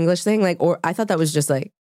that like an English thing? Like, or I thought that was just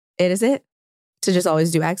like, is it? To just always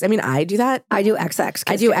do X. I mean, I do that. I do XX.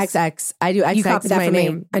 I do XX. I do XX. You copied that my from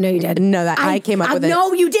name. Me. I know you did. No, that I came up with it.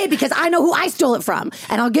 No, you did because I know who I stole it from.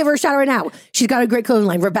 And I'll give her a shout out right now. She's got a great clothing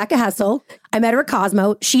line. Rebecca Hessel. I met her at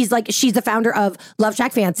Cosmo. She's the founder of Love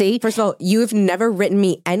Shack Fancy. First of all, you've never written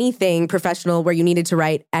me anything professional where you needed to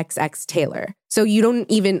write XX Taylor. So you don't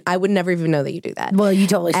even, I would never even know that you do that. Well, you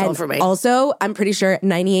totally stole it from me. Also, I'm pretty sure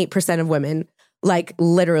 98% of women like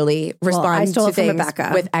literally respond to things Rebecca,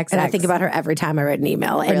 with XX. And I think about her every time I write an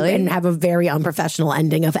email and have a very unprofessional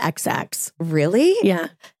ending of XX. Really? Yeah.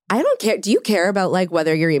 I don't care. Do you care about like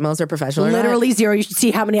whether your emails are professional or Literally not? zero. You should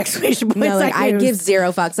see how many exclamation points No, like I use. give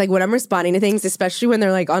zero fucks. Like when I'm responding to things, especially when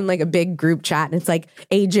they're like on like a big group chat and it's like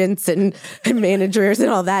agents and managers and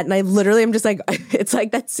all that. And I literally am just like, it's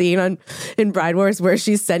like that scene in Bride Wars where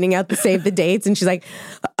she's sending out the save the dates and she's like,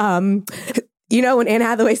 you know, when Anne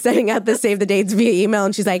Hathaway's sending out the save the dates via email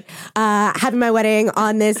and she's like, having my wedding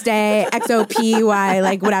on this day, XOPY,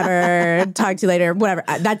 like whatever, talk to you later, whatever.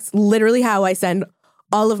 That's literally how I send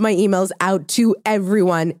all of my emails out to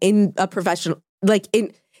everyone in a professional, like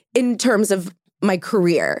in terms of my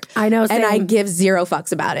career. I know. And I give zero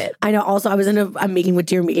fucks about it. I know. Also, I was in a meeting with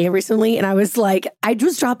Dear Media recently, and I was like, I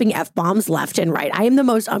was dropping F-bombs left and right. I am the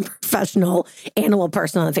most unprofessional animal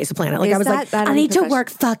person on the face of the planet. Like, I was like, I need to work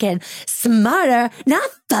fucking smarter, not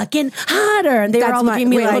fucking harder. And they were all looking at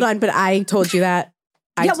me like, hold on, but I told you that.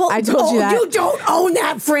 I told you that. You don't own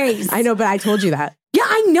that phrase. I know, but I told you that. Yeah,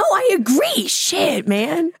 I know. I agree. Shit,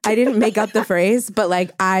 man. I didn't make up the phrase, but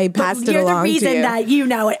like I passed it along to you. You're the reason that you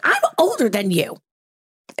know it. I'm older than you.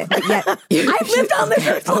 Yeah, I've lived on this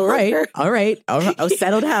earth. All right. Oh,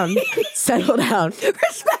 settle down. Settle down.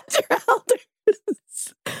 Respect your elders.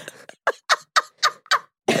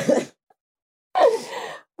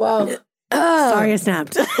 Wow. Sorry, I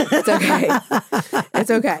snapped. It's okay.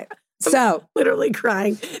 It's okay. So, literally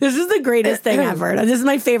crying. This is the greatest thing ever. This is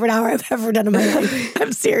my favorite hour I've ever done in my life.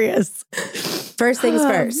 I'm serious. First things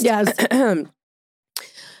first. Yes.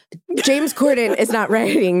 James Corden is not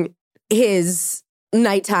writing his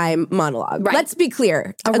nighttime monologue. Right. Let's be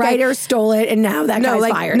clear. A writer stole it and now that guy's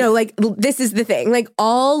fired. No, like this is the thing. Like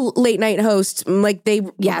all late night hosts, like they,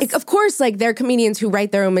 yes. Of course, like they're comedians who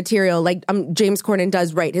write their own material. Like James Corden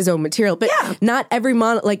does write his own material, but not every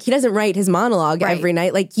like he doesn't write his monologue every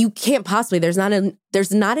night. Like you can't possibly, there's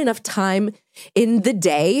not enough time in the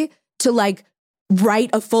day to like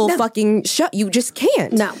write a full fucking show. You just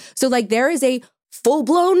can't. No. So like there is a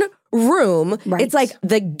full-blown room. Right. It's like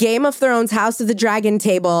the Game of Thrones House of the Dragon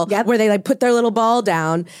table where they like put their little ball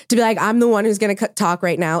down to be like, I'm the one who's going to talk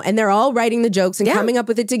right now. And they're all writing the jokes and coming up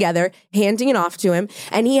with it together, handing it off to him.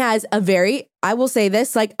 And he has a very, I will say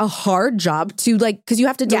this, like a hard job to like, because you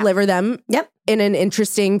have to deliver them in an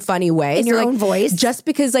interesting, funny way. In your own voice. Just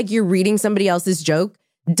because like you're reading somebody else's joke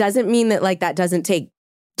doesn't mean that like that doesn't take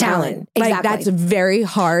talent. Exactly. Like that's very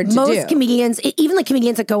hard to do. Most comedians, even like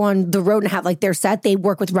comedians that go on the road and have like their set, they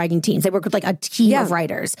work with writing teams. They work with like a team of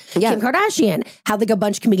writers. Kim Kardashian had like a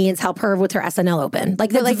bunch of comedians help her with her SNL open. Like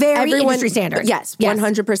that's like very industry standard. Yes,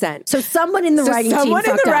 100%. So someone in the writing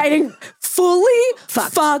team fully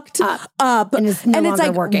fucked up. And it's no longer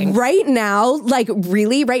like working. Right now, like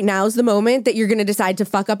really right now is the moment that you're going to decide to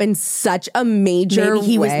fuck up in such a major Maybe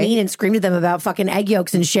he way. was mean and screamed at them about fucking egg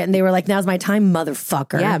yolks and shit. And they were like, now's my time,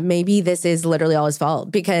 motherfucker. Yeah, maybe this is literally all his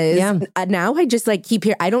fault because now I just like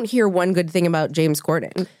I don't hear one good thing about James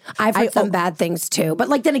Corden. I've heard some bad things too. But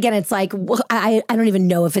like then again, it's like, I don't even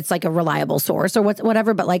know if it's like a reliable source or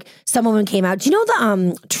whatever. But like some woman came out. Do you know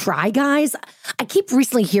the Try Guys? I keep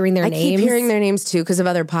recently hearing their names. I keep hearing their names too because of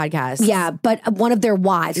other podcasts. Yeah, but one of their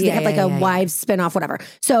wives, they have like a wives spinoff, whatever.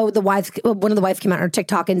 So one of the wives came out on her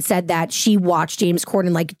TikTok and said that she watched James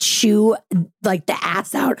Corden like chew like the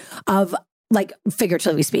ass out of, like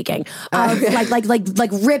figuratively speaking,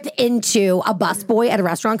 like rip into a busboy at a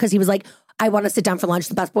restaurant because he was like, I want to sit down for lunch.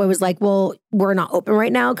 The busboy was like, well, we're not open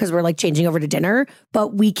right now because we're like changing over to dinner,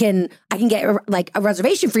 but I can get like a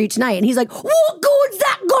reservation for you tonight. And he's like, what good's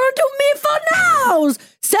that gonna do me for now,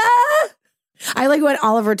 sir? I like went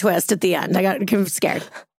Oliver Twist at the end. I got kind of scared.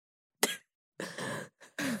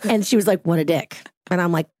 And she was like, what a dick. And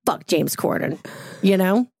I'm like, fuck James Corden, you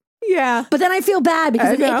know? Yeah. But then I feel bad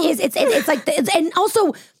because it's like, and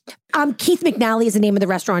also Keith McNally is the name of the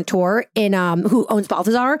restaurateur in who owns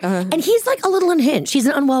Balthazar. And he's like a little unhinged. He's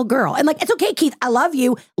an unwell girl. And like, it's okay, Keith, I love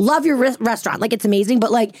you. Love your restaurant. Like, it's amazing.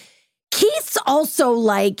 But like, Keith's also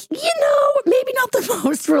like, maybe not the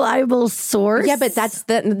most reliable source. Yeah, but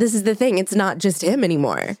this is the thing. It's not just him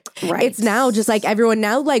anymore. Right. It's now just like everyone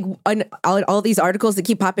now, like all these articles that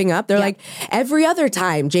keep popping up. They're like every other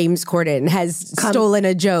time James Corden has stolen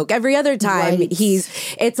a joke. Every other time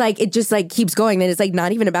it's like, it just like keeps going. And it's like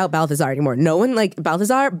not even about Balthazar anymore. No one like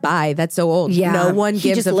Balthazar, bye. That's so old. Yeah. No one gives a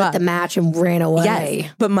fuck. He just lit the match and ran away.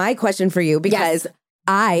 Yes. But my question for you, because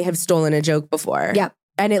I have stolen a joke before. Yeah.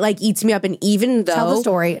 And it like eats me up. And even though tell the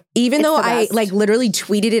story, even though I like literally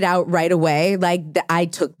tweeted it out right away, like I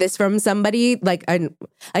took this from somebody, like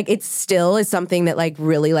it still is something that like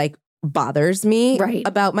really like bothers me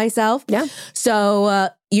about myself. Yeah. So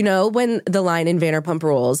when the line in Vanderpump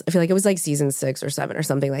Rules, I feel like it was like season 6 or 7 or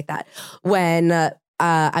something like that, when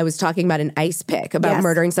I was talking about an ice pick, about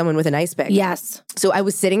murdering someone with an ice pick. Yes. So I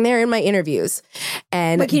was sitting there in my interviews,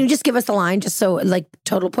 and But can you just give us the line, just so like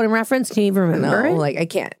total point of reference? Can you even remember it? Like I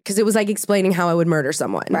can't, because it was like explaining how I would murder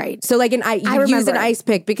someone. Right. So like you use an ice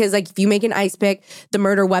pick because like if you make an ice pick, the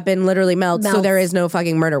murder weapon literally melts. So there is no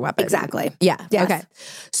fucking murder weapon. Exactly. Yeah. Yes. Okay.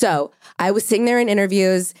 So I was sitting there in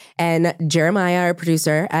interviews, and Jeremiah, our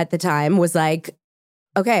producer at the time, was like,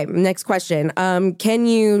 okay, next question. Can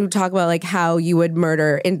you talk about like how you would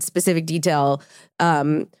murder in specific detail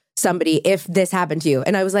somebody if this happened to you?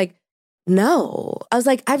 And I was like, no. I was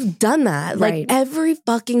like, I've done that. Like every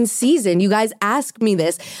fucking season, you guys ask me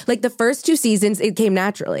this. Like the first 2 seasons, it came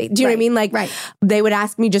naturally. Do you know what I mean? Like they would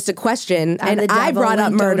ask me just a question, and I brought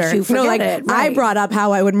up murder. No, like I brought up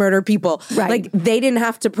how I would murder people. Right. Like they didn't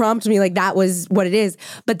have to prompt me. Like that was what it is.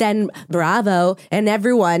 But then Bravo and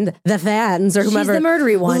everyone, the fans or whomever, she's the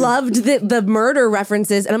murdery one, loved the murder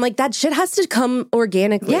references, and I'm like, that shit has to come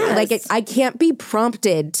organically. Yes. Like I can't be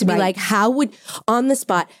prompted to be like, how would on the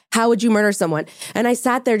spot? How would you murder someone? And I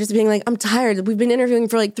sat there just being like, I'm tired. We've been interviewing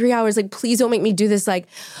for like 3 hours. Like, please don't make me do this. Like,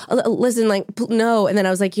 listen, like, no. And then I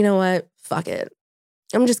was like, you know what? Fuck it.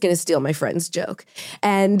 I'm just going to steal my friend's joke.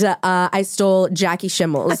 And I stole Jackie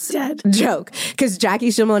Schimmel's joke. Because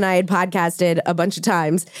Jackie Schimmel and I had podcasted a bunch of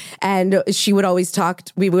times. And we would always talk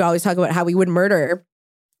about how we would murder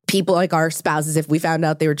people, like our spouses, if we found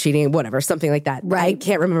out they were cheating, whatever, something like that. Right. I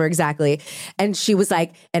can't remember exactly. And she was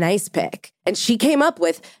like, an ice pick. And she came up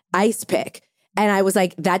with ice pick. And I was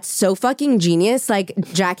like, that's so fucking genius. Like,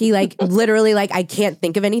 Jackie, like, literally, like, I can't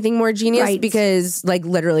think of anything more genius because, like,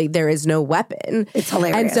 literally, there is no weapon. It's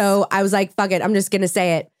hilarious. And so I was like, fuck it, I'm just going to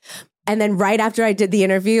say it. And then right after I did the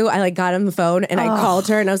interview, I like got on the phone and I called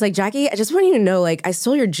her and I was like, Jackie, I just want you to know, like, I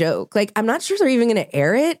stole your joke. Like, I'm not sure they're even going to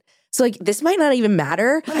air it. So like this might not even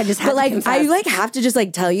matter. I have to just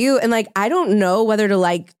like tell you, and like I don't know whether to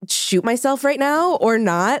like shoot myself right now or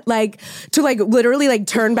not. Like to like literally like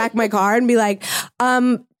turn back my car and be like,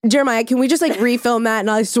 Jeremiah, can we just like refilm that? And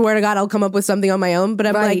I swear to God, I'll come up with something on my own. But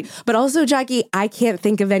I'm like, but also Jackie, I can't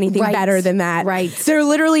think of anything better than that. Right. There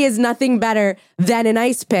literally is nothing better than an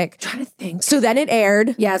ice pick. I'm trying to think. So then it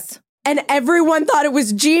aired. Yes. And everyone thought it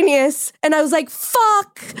was genius. And I was like,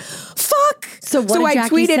 fuck. So what did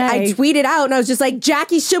Jackie say? I tweeted out and I was just like,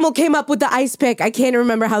 Jackie Schimmel came up with the ice pick. I can't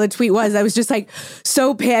remember how the tweet was. I was just like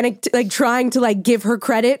so panicked, like trying to like give her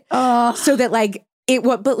credit so that like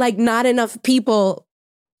but like not enough people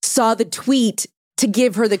saw the tweet to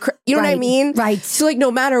give her the credit. You know what I mean? Right. So like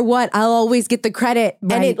no matter what, I'll always get the credit.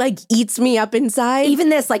 Right. And it like eats me up inside. Even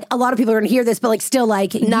this, like a lot of people are going to hear this, but like still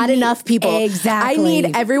like not enough people. Exactly. I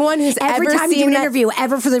need everyone who's every ever time seen you do an interview,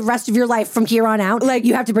 ever for the rest of your life from here on out, like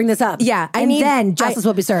you have to bring this up. Yeah. Then justice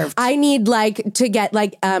will be served. I need like to get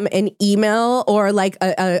like an email or like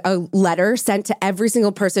a letter sent to every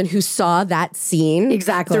single person who saw that scene.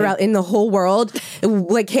 Exactly. Throughout in the whole world.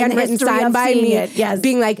 Like handwritten, signed by me. Yes.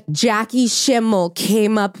 Being like, Jackie Schimmel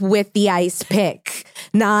came up with the ice pick,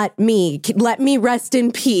 not me. Let me rest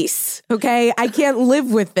in peace, okay? I can't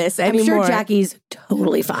live with this anymore. I'm sure Jackie's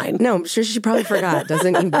totally fine. No, I'm sure she probably forgot.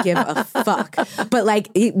 Doesn't give a fuck. But like,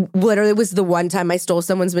 it literally was the one time I stole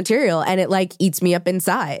someone's material and it like eats me up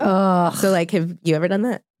inside. So like, have you ever done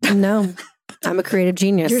that? No. I'm a creative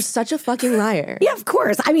genius. You're such a fucking liar. Yeah, of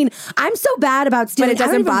course. I mean, I'm so bad about stealing. But it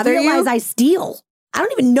doesn't bother you? I don't even realize I steal. I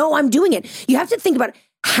don't even know I'm doing it. You have to think about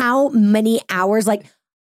how many hours, like,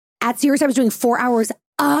 at Serious, I was doing 4 hours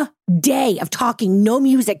a day of talking, no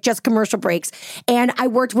music, just commercial breaks. And I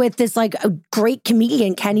worked with this like a great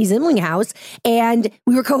comedian, Kenny Zimlinghouse, and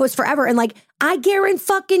we were co-hosts forever. And like, I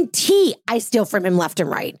guarantee I steal from him left and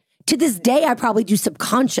right. To this day, I probably do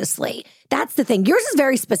subconsciously. That's the thing. Yours is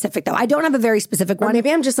very specific, though. I don't have a very specific one. Or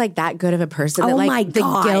maybe I'm just like that good of a person that like the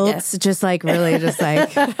guilt's just like really just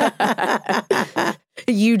like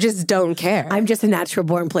you just don't care. I'm just a natural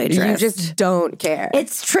born plagiarist. You just don't care.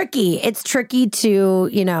 It's tricky. It's tricky to,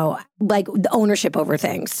 you know, like the ownership over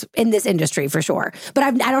things in this industry for sure. But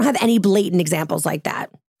I don't have any blatant examples like that.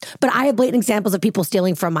 But I have blatant examples of people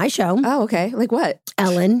stealing from my show. Oh, okay. Like what?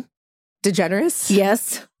 Ellen DeGeneres?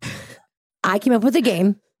 Yes. I came up with a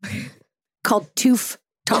game called Toof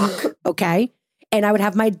Talk, okay? And I would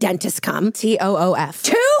have my dentist come. Toof.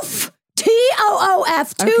 Toof!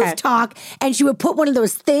 Toof, Toof Talk. And she would put one of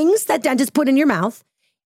those things that dentists put in your mouth,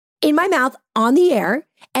 in my mouth, on the air.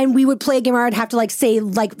 And we would play a game where I'd have to like say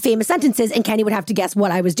like famous sentences and Kenny would have to guess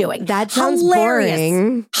what I was doing. That sounds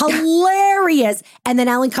boring. Hilarious. And then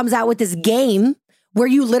Ellen comes out with this game where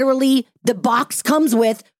you literally, the box comes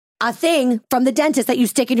with a thing from the dentist that you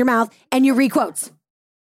stick in your mouth and you read quotes.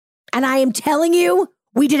 And I am telling you,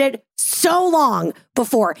 we did it so long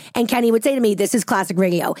before. And Kenny would say to me, this is classic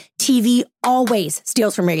radio. TV always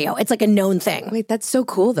steals from radio. It's like a known thing. Wait, that's so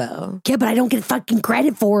cool though. Yeah, but I don't get fucking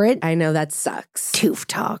credit for it. I know, that sucks. Toof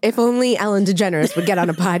talk. If only Ellen DeGeneres would get on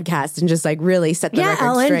a podcast and just like really set the record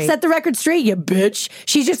Ellen, straight. set the record straight, you bitch.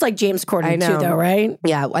 She's just like James Corden too, though, right?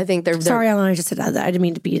 Yeah, I think they're Sorry, Ellen, I just said that. I didn't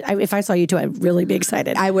mean to be. If I saw you too, I'd really be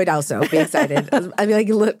excited. I would also be excited. I'd be like,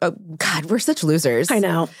 look, oh, God, we're such losers. I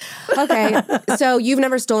know. Okay, so you've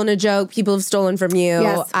never stolen a joke. People have stolen from you.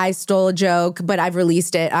 Yes. I stole a joke, but I've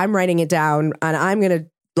released it. I'm writing it down, and I'm going to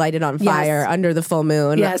light it on fire under the full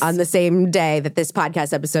moon on the same day that this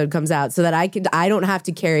podcast episode comes out, so that I don't have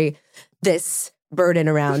to carry this burden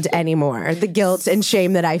around anymore. The guilt and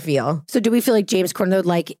shame that I feel. So do we feel like James Corden, though,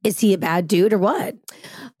 like, is he a bad dude or what?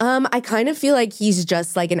 I kind of feel like he's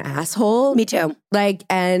just like an asshole. Me too. Like,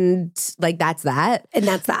 and like, that's that. And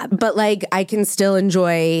that's that. But like, I can still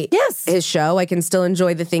enjoy his show. I can still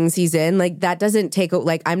enjoy the things he's in. Like, that doesn't take,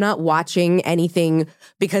 like, I'm not watching anything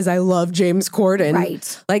because I love James Corden.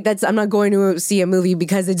 Right. Like, I'm not going to see a movie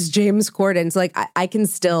because it's James Corden. So like, I can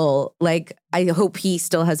still, like, I hope he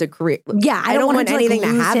still has a career. Yeah, I don't want anything to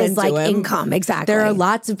happen his, to him. Income. Exactly. There are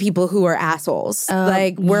lots of people who are assholes.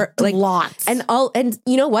 Like, we're like lots. And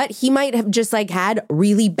you know what? He might have just like had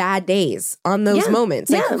really bad days on those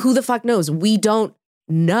moments. Like, who the fuck knows? We don't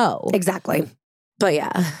know. Exactly. But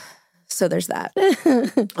yeah, so there's that.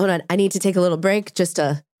 Hold on, I need to take a little break just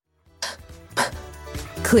to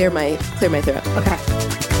clear my throat.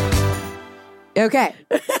 Okay.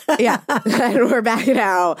 Yeah. And we're back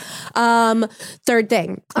now. Third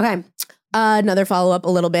thing. Okay. Another follow-up a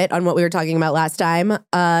little bit on what we were talking about last time.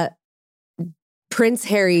 Prince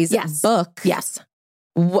Harry's book. Yes.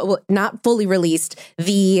 Not fully released.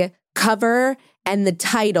 The cover and the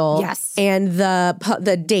title and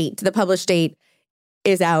the date, the published date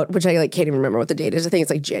is out, which I like can't even remember what the date is. I think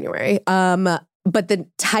it's like January. But the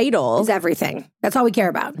title is everything. That's all we care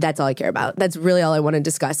about. That's all I care about. That's really all I want to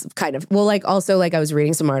discuss, kind of. Well, like, also, like, I was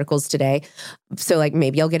reading some articles today, so like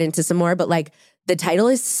maybe I'll get into some more, but like the title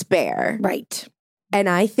is Spare. Right. And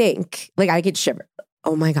I think, like, I could shiver.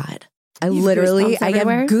 Oh my God. I have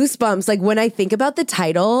goosebumps. Like, when I think about the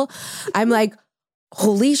title, I'm like,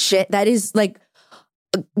 holy shit, that is like,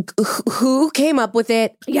 who came up with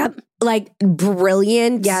it? Yep. Like,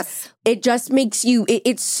 brilliant. Yes. It just makes you,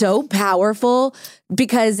 it's so powerful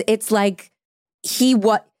because it's like,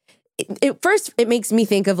 first, it makes me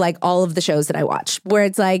think of like all of the shows that I watch where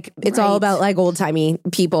it's like, it's all about like old timey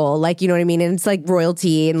people, like, you know what I mean? And it's like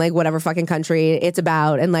royalty and like whatever fucking country it's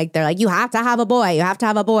about. And like, they're like, you have to have a boy, you have to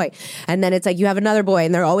have a boy. And then it's like, you have another boy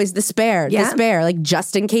and they're always the spare, like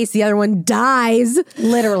just in case the other one dies.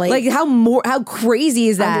 Literally. Like how crazy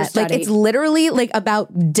is that? Understudy. Like, it's literally like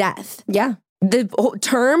about death. Yeah. The whole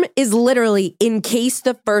term is literally in case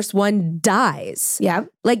the first one dies. Yeah.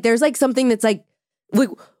 Like, there's like something that's like,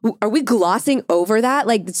 are we glossing over that?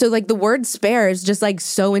 Like, so like the word spare is just like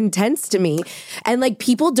so intense to me. And like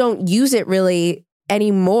people don't use it really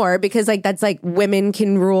anymore because like that's like women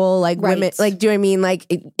can rule, like women, like, do you know what I mean? Like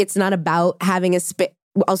it's not about having a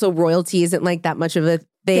also royalty isn't like that much of a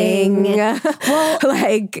thing. Well,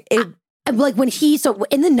 like when so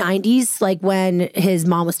in the 90s, like when his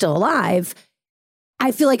mom was still alive,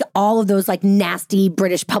 I feel like all of those like nasty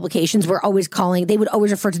British publications were always they would always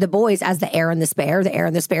refer to the boys as the heir and the spare, the heir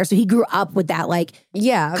and the spare. So he grew up with that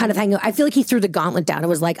kind of thing. I feel like he threw the gauntlet down and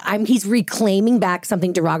was like, he's reclaiming back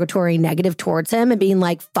something derogatory, negative towards him and being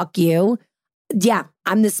like, fuck you. Yeah,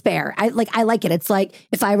 I'm the spare. I like it. It's like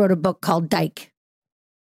if I wrote a book called Dyke.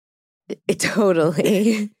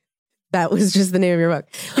 Totally. That was just the name of your book.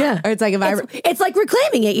 Yeah. Or it's like it's like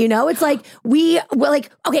reclaiming it, you know? It's like we're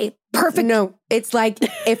like, okay, perfect. No, it's like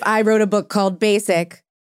if I wrote a book called Basic.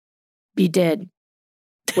 You did.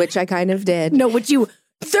 Which I kind of did. No, which you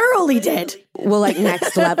thoroughly did. Well, like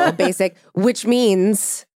next level, Basic, which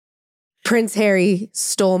means Prince Harry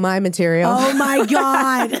stole my material. Oh my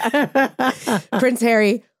God. Prince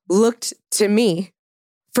Harry looked to me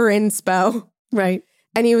for inspo. Right.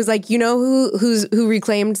 And he was like, you know who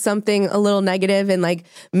reclaimed something a little negative and like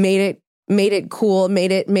made it cool,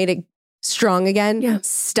 made it strong again? Yeah.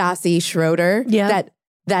 Stassi Schroeder. Yeah.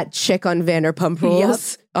 That chick on Vanderpump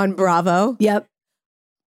Rules on Bravo. Yep.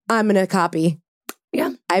 I'm gonna copy.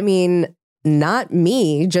 Yeah. I mean, not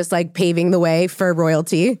me, just like paving the way for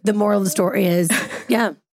royalty. The moral of the story is,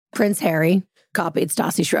 Prince Harry copied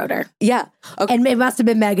Stassi Schroeder. Yeah. Okay. And it must have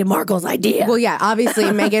been Meghan Markle's idea. Well, yeah, obviously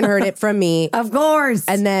Meghan heard it from me. Of course.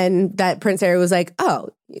 And then that Prince Harry was like,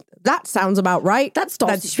 oh, that sounds about right. That's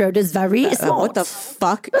Stassi Schroeder's very smart. What the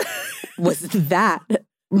fuck was that?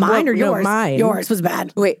 Mine or yours? No, mine. Yours was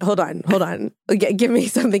bad. Wait, hold on. Give me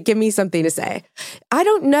something to say. I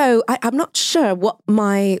don't know. I'm not sure what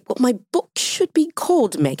my book should be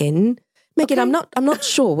called, Megan. Megan, okay. I'm not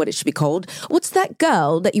sure what it should be called. What's that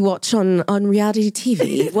girl that you watch on reality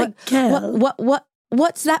TV?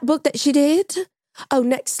 What's that book that she did? Oh,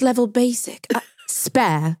 Next Level Basic.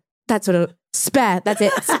 Spare. That's what Spare. That's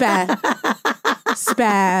it. Spare.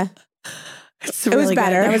 Spare. It was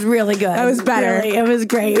better. That was really good. That was better. Really, it was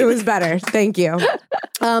great. It was better. Thank you.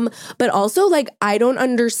 But also, like, I don't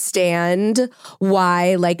understand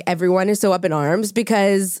why, like, everyone is so up in arms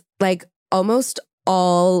because, like, almost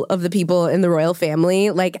all of the people in the royal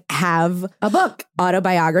family, like, have a book,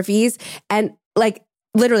 autobiographies. And, like,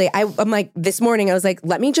 literally, I'm like, this morning, I was like,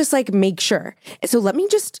 let me just, like, make sure. So I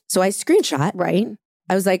screenshot. Right.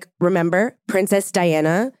 I was like, remember, Princess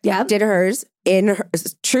Diana did hers in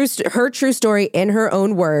her true story in her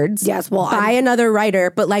own words. Yes, well, by another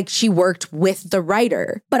writer, but like she worked with the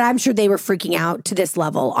writer. But I'm sure they were freaking out to this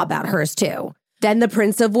level about hers too. Then the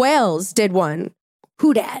Prince of Wales did one.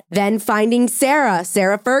 Who dat? Then Finding Sarah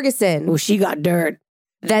Ferguson. Oh, she got dirt.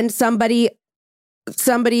 Then somebody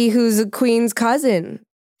who's a queen's cousin.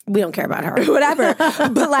 We don't care about her. Whatever.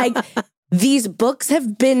 But like, these books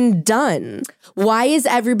have been done. Why is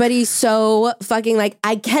everybody so fucking like,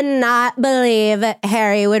 I cannot believe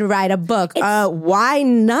Harry would write a book? Why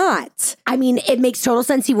not? I mean, it makes total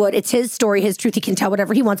sense he would. It's his story, his truth. He can tell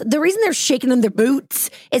whatever he wants. The reason they're shaking in their boots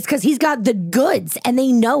is because he's got the goods and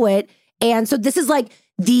they know it. And so this is like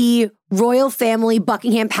the royal family,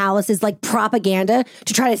 Buckingham Palace is like propaganda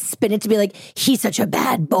to try to spin it to be like, he's such a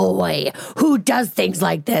bad boy who does things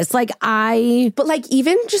like this. But like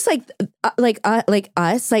even just like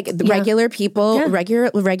us, like the regular people,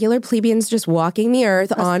 regular plebeians just walking the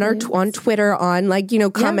earth on Twitter, on like, you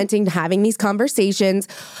know, commenting, having these conversations.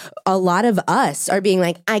 A lot of us are being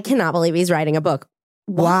like, I cannot believe he's writing a book.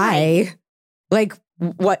 Why? Like,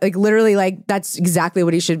 what, like literally, like that's exactly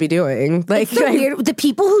what he should be doing. Like, it's so weird. The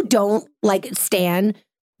people who don't like stan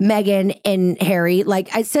Meghan and Harry, like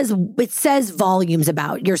it says volumes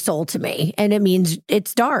about your soul to me, and it means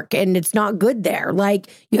it's dark and it's not good there. Like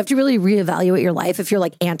you have to really reevaluate your life if you're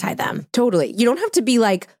like anti them. Totally, you don't have to be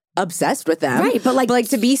like obsessed with them, right? But like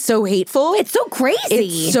to be so hateful, it's so crazy.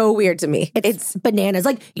 It's so weird to me. It's bananas.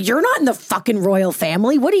 Like you're not in the fucking royal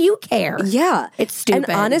family. What do you care? Yeah, it's stupid.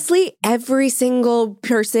 And honestly, every single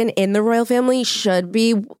person in the royal family should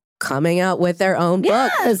be coming out with their own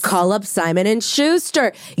book. Call up Simon and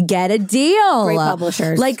Schuster. Get a deal. Great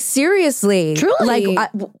publishers. Like seriously. Truly.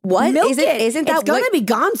 Like what? Milk Isn't that it's going to be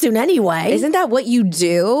gone soon anyway. Isn't that what you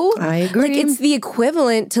do? I agree. Like it's the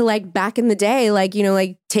equivalent to like back in the day, like, you know,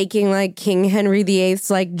 like taking like King Henry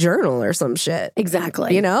VIII's like journal or some shit.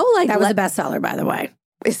 Exactly. You know? Like that was a bestseller, by the way.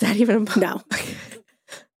 Is that even a book? No.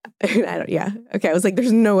 I don't. Yeah. Okay. I was like,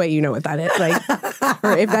 there's no way you know what that is. Like,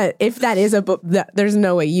 or if that is a book, there's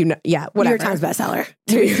no way you know. Yeah. Whatever. New York Times bestseller.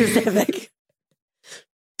 To be specific.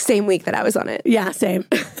 Same week that I was on it. Yeah. Same.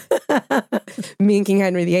 Me and King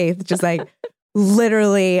Henry VIII, just like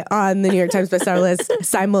literally on the New York Times bestseller list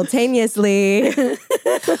simultaneously.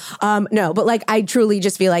 No, but like I truly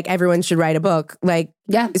just feel like everyone should write a book. Like,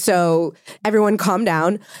 yeah. So everyone, calm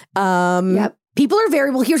down. Yep. People are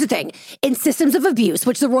variable. Here's the thing. In systems of abuse,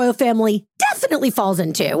 which the royal family definitely falls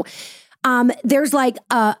into, there's like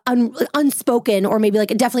a unspoken or maybe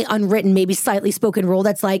like a definitely unwritten, maybe slightly spoken rule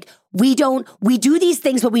that's like, we do these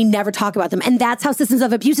things, but we never talk about them. And that's how systems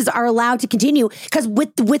of abuses are allowed to continue. Because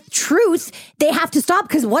with truth, they have to stop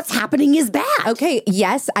because what's happening is bad. Okay.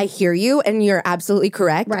 Yes, I hear you. And you're absolutely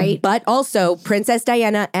correct. Right. But also Princess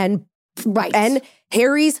Diana and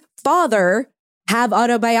Harry's father have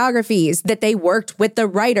autobiographies that they worked with the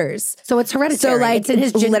writers. So it's hereditary. So like it's in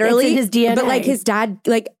his literally, it's in his DNA. But like his dad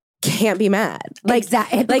like can't be mad. Like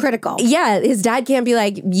hypocritical. Like, yeah, his dad can't be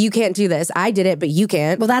like, you can't do this. I did it, but you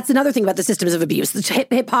can't. Well, that's another thing about the systems of abuse. The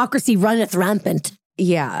hypocrisy runneth rampant.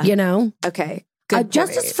 Yeah. You know? Okay.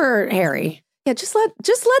 Justice for Harry. Yeah, just let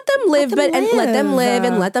them live, and let them live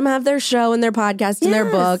and let them have their show and their podcast and their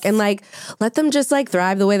book and like let them just like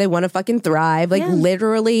thrive the way they want to fucking thrive. Like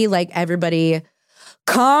literally, like everybody,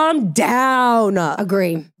 calm down.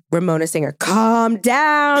 Agree. Ramona Singer, calm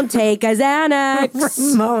down. Take a Xanax.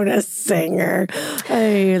 Ramona Singer.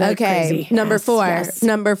 Hey, that's crazy. Number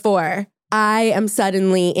four. I am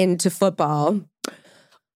suddenly into football.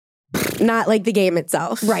 Not like the game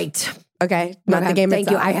itself. Right. Okay, not the game itself.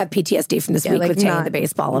 Thank you. I have PTSD from this week with the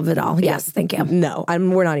baseball of it all. Yes, thank you. No,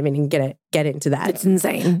 we're not even going to get into that. It's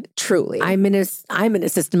insane. Truly. I'm in a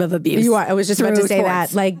system of abuse. You are. I was just about to say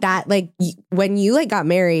sports. that. Like when you like got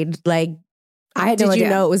married, like I had no Did idea. you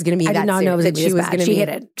know it was going to be that I did not know it was that going to be this bad. She be- hit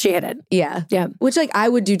it. She hit it. Yeah. Yeah. Which like I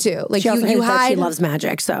would do too. Like She also you hit that she hide. loves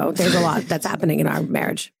magic. So there's a lot that's happening in our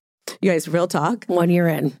marriage. You guys, real talk. 1 year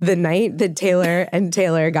in. The night that Taylor and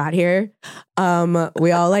Taylor got here,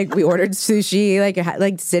 we all we ordered sushi,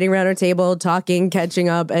 like sitting around our table, talking, catching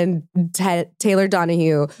up, and Taylor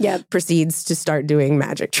Donahue proceeds to start doing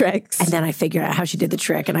magic tricks. And then I figured out how she did the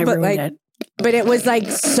trick and I ruined it. But it was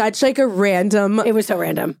such a random. It was so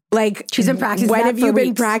random. Like she's been practicing. When that have for you been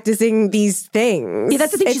weeks. practicing these things? Yeah,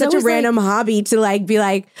 that's the thing. It's She's such a always random hobby to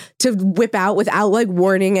be to whip out without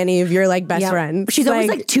warning any of your best friends. She's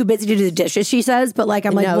always too busy to do the dishes. She says, but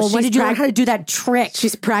I'm like, well, when did you learn how to do that trick?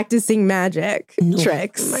 She's practicing magic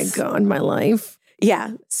tricks. Oh my God, my life.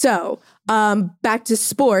 Yeah. So back to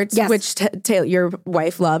sports, which Taylor, your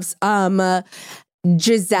wife loves.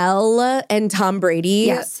 Gisele and Tom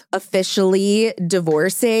Brady officially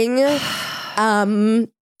divorcing.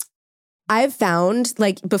 I've found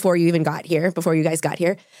before you guys got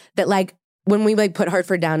here, that when we put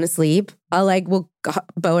Hartford down to sleep, Bo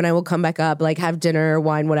and I will come back up, have dinner,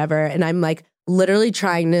 wine, whatever, and I'm literally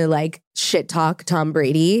trying to shit talk Tom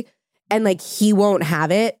Brady, and he won't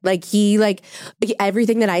have it.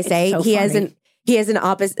 Everything that I say, so he funny. He has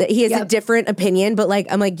a different opinion, but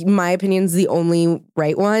I'm my opinion's the only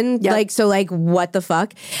right one. What the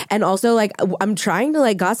fuck? And also I'm trying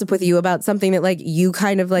to gossip with you about something that you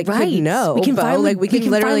kind of could know. We can Bo. finally we can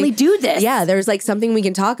literally finally do this. Yeah, there's something we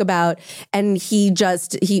can talk about, and he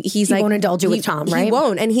won't indulge you with Tom, right? He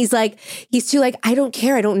won't, and he's too I don't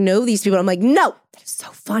care. I don't know these people. I'm no. That is so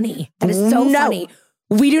funny. That is so funny.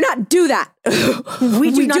 We do not do that.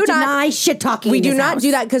 We do not deny shit talking. We do not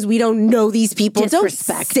do that because we don't know these people.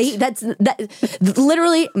 Disrespect. Don't say that's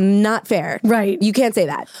literally not fair. Right. You can't say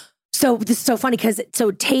that. So this is so funny because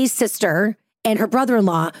Tay's sister and her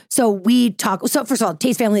brother-in-law. So we talk. So first of all,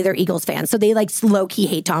 Tay's family, they're Eagles fans. So they low-key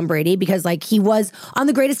hate Tom Brady because he was on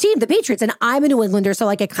the greatest team, the Patriots. And I'm a New Englander. So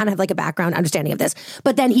I kind of have a background understanding of this.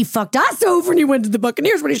 But then he fucked us over and he went to the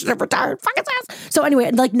Buccaneers when he should have retired. Fuck his ass. So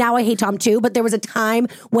anyway, now I hate Tom too. But there was a time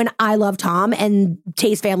when I loved Tom and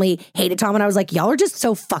Tay's family hated Tom. And I was y'all are just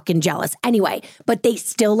so fucking jealous. Anyway, but they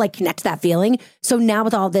still connect to that feeling. So now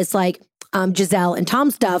with all this Gisele and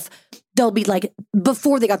Tom stuff, they'll be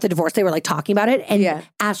before they got the divorce, they were talking about it. And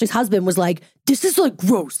Ashley's husband was this is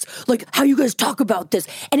gross. How you guys talk about this.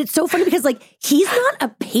 And it's so funny because he's not a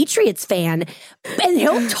Patriots fan and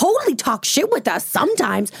he'll totally talk shit with us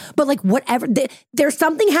sometimes. But whatever, there's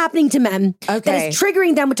something happening to men that is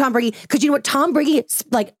triggering them with Tom Brady. Because you know what? Tom Brady,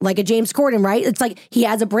 like a James Corden, right? It's he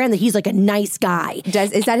has a brand that he's a nice guy.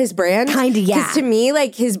 Is that his brand? Kind of, yeah. Because to me,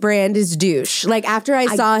 his brand is douche. After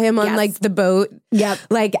I saw him on the boat,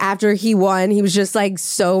 after he won, he was just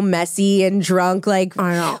so messy and drunk, I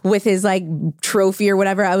know. with his trophy or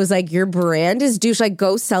whatever. I was your brand is douche.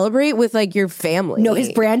 Go celebrate with your family. No,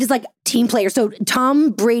 his brand is team player. So Tom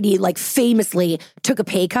Brady famously took a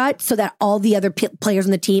pay cut so that all the other players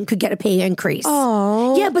on the team could get a pay increase.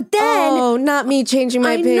 Oh, yeah, but then not me changing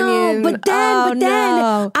my opinion. know, but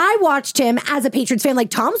then I watched him as a Patriots fan.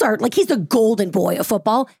 Tom's he's the golden boy of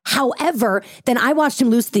football. However, then I watched him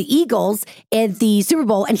lose to the Eagles at the Super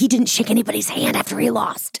Bowl, and he didn't shake anybody's hand after he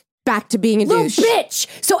lost. Back to being a Little douche.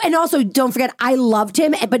 bitch. So, and also don't forget, I loved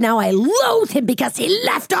him, but now I loathe him because he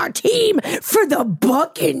left our team for the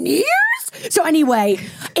Buccaneers. So anyway,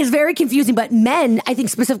 it's very confusing, but men, I think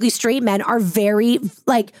specifically straight men, are very,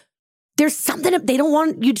 there's something, they don't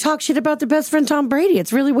want you to talk shit about their best friend Tom Brady.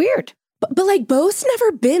 It's really weird. But Bo's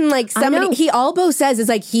never been somebody. All Bo says is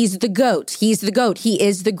he's the GOAT. He's the GOAT. He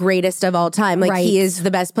is the greatest of all time. Right. He is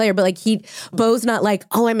the best player. But Bo's not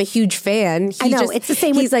oh, I'm a huge fan. I know, it's the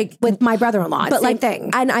same with my brother-in-law. It's the same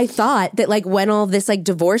thing. And I thought that when all this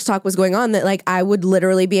divorce talk was going on, that I would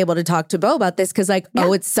literally be able to talk to Bo about this because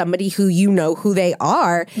oh, it's somebody who you know who they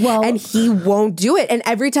are. Well, and he won't do it. And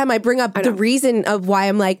every time I bring up the reason of why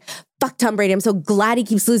I'm fuck Tom Brady. I'm so glad he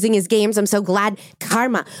keeps losing his games. I'm so glad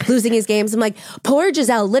karma losing his games. I'm poor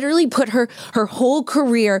Gisele literally put her whole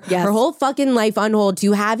career, her whole fucking life on hold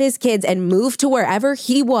to have his kids and move to wherever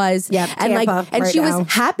he was. Yep, and Tampa, and she was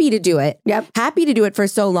happy to do it. Yep. Happy to do it for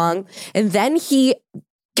so long. And then he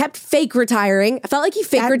kept fake retiring. I felt he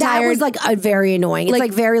fake retired. That was very annoying.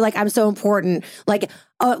 It's very I'm so important.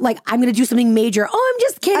 I'm going to do something major. Oh, I'm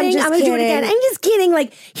just kidding. I'm going to do it again. I'm just kidding.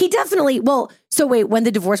 He definitely, so wait, when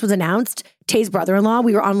the divorce was announced, Tay's brother-in-law,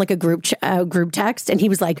 we were on a group text and he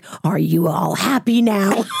was are you all happy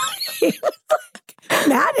now? He was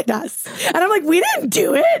mad at us. And I'm we didn't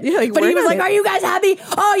do it. Yeah, but he was are you guys happy?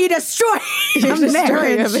 Oh, you destroyed your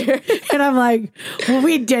marriage. And I'm well,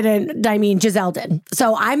 we didn't. I mean, Gisele did.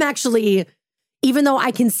 So I'm actually, even though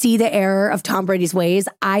I can see the error of Tom Brady's ways,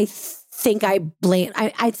 I think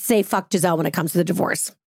I'd say fuck Gisele when it comes to the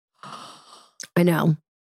divorce. I know.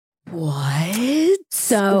 What?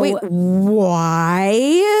 So wait,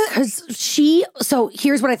 why? So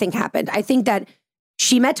here's what I think happened. I think that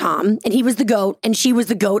she met Tom and he was the GOAT and she was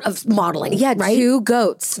the GOAT of modeling. Yeah, right? two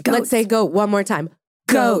goats. Let's say goat one more time.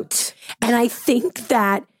 Goat. And I think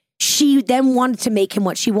that she then wanted to make him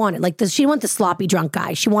what she wanted. Like, she didn't want the sloppy drunk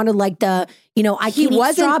guy. She wanted like the, I can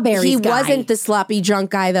eat strawberries He guy. wasn't the sloppy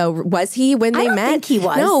drunk guy though, was he? When they met, I don't think he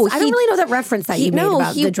was. No, I don't really know that reference that you made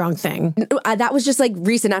about the drunk thing. That was just like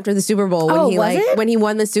recent after the Super Bowl when when he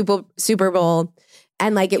won the Super Bowl,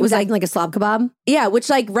 and like it was like a slob kebab. Yeah, which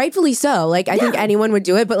like rightfully so. Like I think anyone would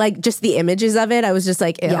do it, but like just the images of it, I was just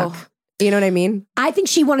like, ew. Yuck. You know what I mean? I think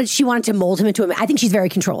she wanted to mold him into I think she's very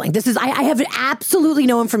controlling. This is I have absolutely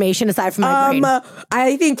no information aside from my brain.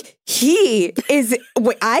 I think he is.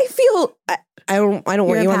 I feel I don't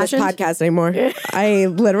want you on this podcast anymore. I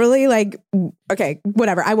literally okay,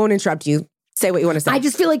 whatever. I won't interrupt you. Say what you want to say. I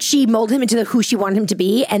just feel like she molded him into who she wanted him to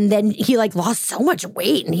be, and then he lost so much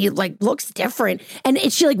weight, and he looks different. And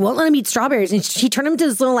she won't let him eat strawberries, and she turned him into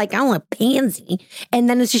this little I don't know, pansy. And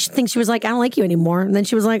then she thinks she was like, I don't like you anymore. And then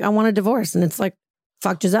she was like, I want a divorce, and it's like,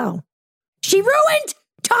 fuck Gisele. She ruined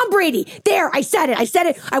Tom Brady. There, I said it.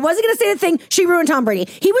 I wasn't gonna say the thing. She ruined Tom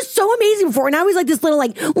Brady. He was so amazing before, and now he's like this little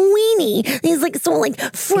weenie. He's so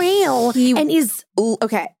frail, and he's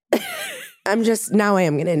okay. I am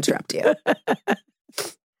going to interrupt you.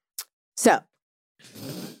 So,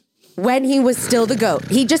 when he was still the GOAT,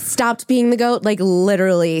 he just stopped being the GOAT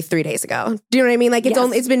literally 3 days ago. Do you know what I mean?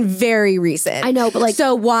 It's been very recent. I know, but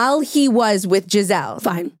so while he was with Gisele,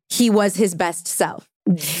 fine, he was his best self.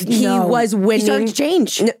 He was winning. He started to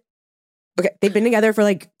change. No, okay, they've been together for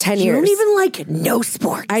 10 years. You don't even no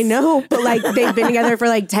sports. I know, but they've been together for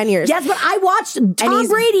 10 years. Yes, but I watched Tom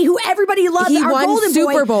Brady, who everybody loves, he our won golden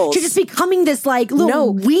Super boy, Bowls. to just becoming this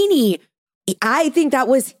little weenie. I think that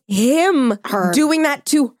was him doing that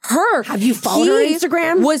to her. Have you followed her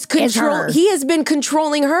Instagram? He has been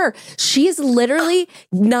controlling her. She is literally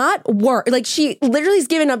not work. She literally has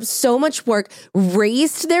given up so much work,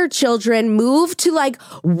 raised their children, moved to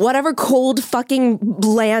whatever cold fucking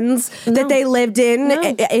lands that they lived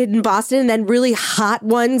in Boston, and then really hot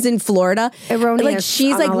ones in Florida. Erroneous.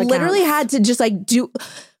 She's literally had to just do.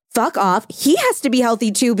 Fuck off. He has to be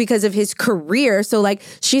healthy too because of his career. So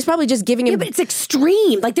she's probably just giving him. Yeah, but it's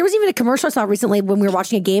extreme. There was even a commercial I saw recently when we were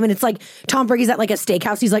watching a game, and it's Tom Brady's at a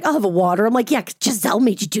steakhouse. He's like, I'll have a water. I'm like, yeah, Gisele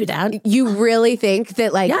made you do that. You really think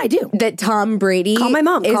that yeah, I do. That Tom Brady call my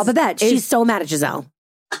mom, call Babette. She's so mad at Gisele.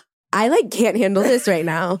 I can't handle this right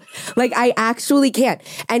now. I actually can't.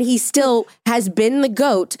 And he still has been the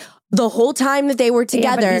GOAT the whole time that they were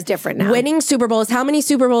together. But he's different now. Winning Super Bowls. How many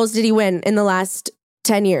Super Bowls did he win in the last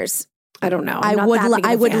 10 years? I don't know.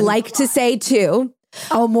 I would like to say 2.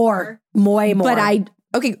 Oh, more. But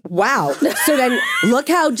okay, wow. So then look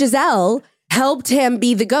how Gisele helped him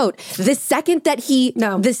be the GOAT. The second that he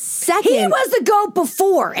was the GOAT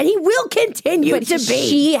before, and he will continue to be.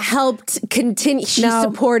 She helped continue. She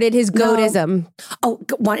supported his GOATism. Oh,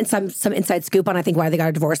 some inside scoop on I think why they got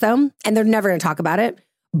a divorce though, and they're never going to talk about it.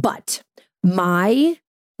 But my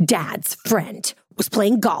dad's friend was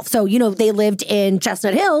playing golf. So, they lived in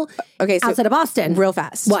Chestnut Hill, outside of Boston. Real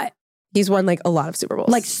fast. What? He's won a lot of Super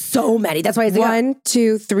Bowls. So many. That's why he's 1,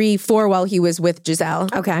 2, 3, 4 while he was with Gisele.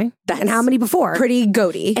 Okay. And how many before? Pretty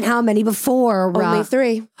goaty. And how many before? Only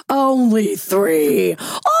 3. Only 3.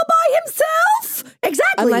 All by himself?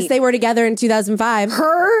 Exactly. Unless they were together in 2005.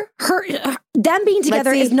 Them being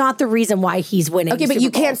together is not the reason why he's winning. Okay, but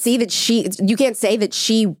you can't say that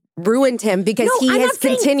she ruined him because he has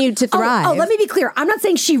continued to thrive. Oh, let me be clear. I'm not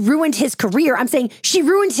saying she ruined his career. I'm saying she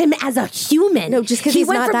ruined him as a human. No, just because he's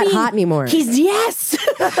not that hot anymore. Yes.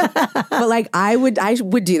 But I would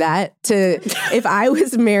do that if I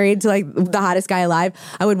was married to the hottest guy alive.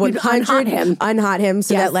 I would 100 unhot him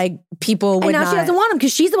so that people would not. And now she doesn't want him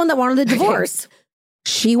because she's the one that wanted the divorce.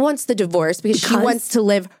 She wants the divorce because she wants to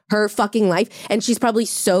live her fucking life, and she's probably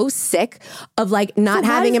so sick of not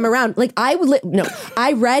having him around.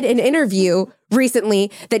 I read an interview recently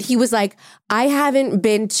that he was like, I haven't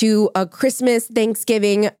been to a Christmas,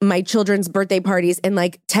 Thanksgiving, my children's birthday parties in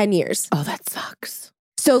 10 years. Oh, that sucks.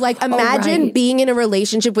 So imagine being in a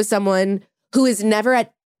relationship with someone who is never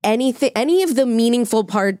at any of the meaningful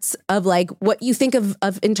parts of what you think of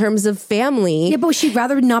in terms of family. Yeah, but she'd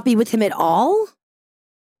rather not be with him at all.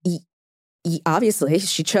 Obviously,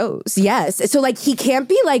 she chose. Yes. So he can't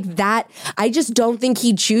be that. I just don't think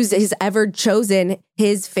has ever chosen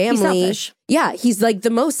his family. He's selfish. Yeah. He's the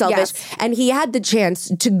most selfish. Yes. And he had the chance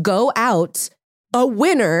to go out a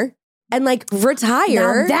winner and like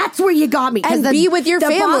retire. Now that's where you got me. And be with your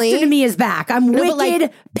family. The Boston to me is back. I'm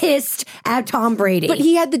wicked pissed at Tom Brady. But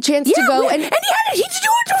he had the chance to go and he did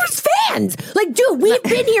it to his fans. Like, dude, we've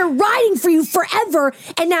been here riding for you forever,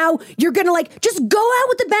 and now you're gonna like just go out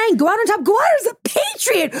with the bang, go out on top, go out as a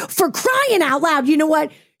patriot for crying out loud. You know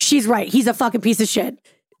what? She's right. He's a fucking piece of shit.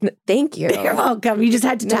 Thank you. You're welcome. You just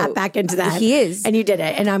had to tap back into that. He is. And you did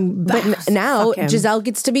it. And But now Gisele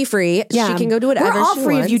gets to be free. Yeah. She can go do whatever she wants. We're all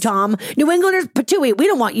free of you, Tom. New Englanders, Patooey, we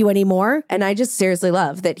don't want you anymore. And I just seriously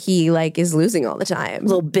love that he like is losing all the time.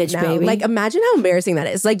 Little bitch, baby. Like, imagine how embarrassing that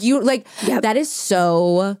is. Like, that is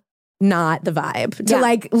so not the vibe. To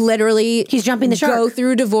like literally he's jumping the shark. Go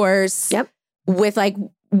through divorce with like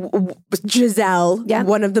Gisele,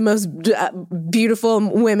 one of the most beautiful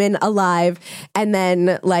women alive, and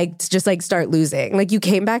then like just like start losing. Like, you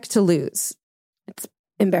came back to lose. It's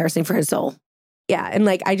embarrassing for his soul. Yeah, and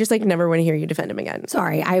like I just like never want to hear you defend him again.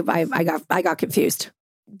 Sorry, I got confused.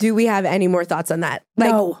 Do we have any more thoughts on that?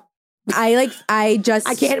 Like, no. I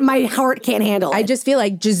can't. My heart can't handle it. I just feel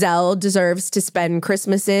like Gisele deserves to spend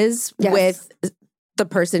Christmases with the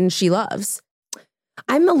person she loves.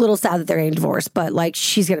 I'm a little sad that they're getting divorced, but like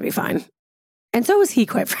she's gonna be fine, and so is he.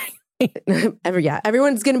 Quite frankly,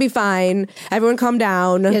 everyone's gonna be fine. Everyone, calm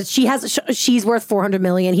down. Yeah, she's worth $400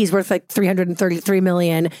 million. He's worth like $333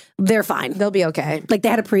 million. They're fine. They'll be okay. Like, they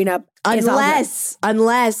had a prenup, unless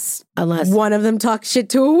one of them talks shit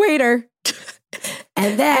to a waiter,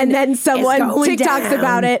 and then someone TikToks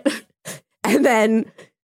about it, and then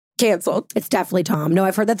canceled. It's definitely Tom. No,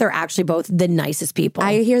 I've heard that they're actually both the nicest people.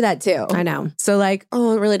 I hear that too. I know. So like, it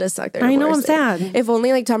really does suck. I know, I'm sad. If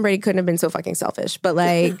only like Tom Brady couldn't have been so fucking selfish, but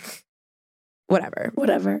like, whatever.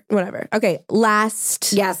 Okay,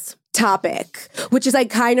 last topic, which is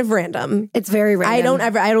like kind of random. It's very random.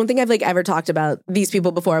 I don't think I've like ever talked about these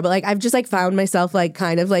people before, but like I've just like found myself like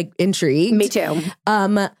kind of like intrigued. Me too.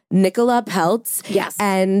 Nicola Peltz,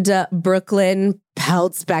 and Brooklyn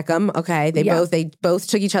Peltz Beckham. Okay, they both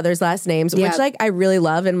took each other's last names, which like I really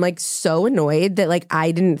love, and I'm like so annoyed that like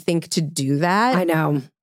I didn't think to do that. I know.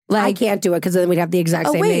 Like, I can't do it because then we'd have the exact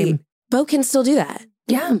same name. Bo can still do that.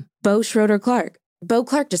 Yeah, Bo Schroeder Clark. Bo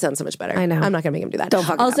Clark just sounds so much better. I know. I'm not gonna make him do that. Don't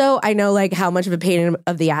fuck Also, I know like how much of a pain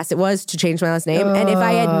of the ass it was to change my last name, and if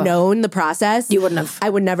I had known the process, you wouldn't have. I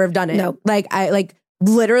would never have done it. No, like I like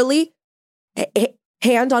literally.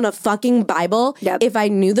 Hand on a fucking Bible. Yep. If I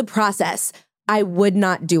knew the process, I would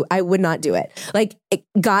not do it. Like,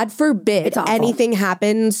 God forbid anything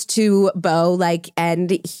happens to Bo, like, and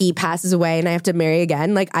he passes away and I have to marry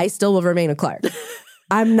again. Like, I still will remain a Clark.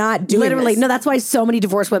 I'm not doing literally. this. No, that's why so many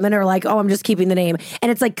divorced women are like, oh, I'm just keeping the name.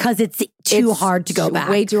 And it's like, because it's too hard to go back.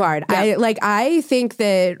 Way too hard. Yeah. I think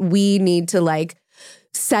that we need to like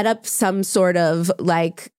set up some sort of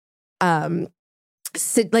like,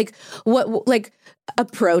 a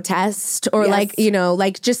protest or like, you know,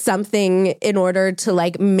 like just something in order to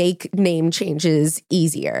like make name changes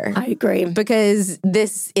easier. I agree. Because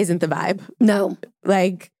this isn't the vibe. No.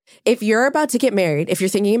 Like, if you're about to get married, if you're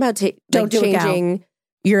thinking about changing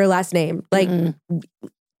your last name, like,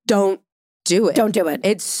 don't do it. Don't do it.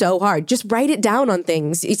 It's so hard. Just write it down on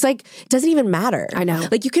things. It's like, it doesn't even matter. I know.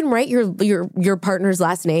 Like, you can write your partner's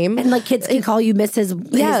last name. And like kids can call you his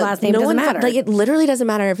last name. Doesn't matter. Like, it literally doesn't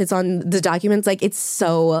matter if it's on the documents. Like, it's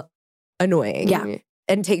so annoying. Yeah.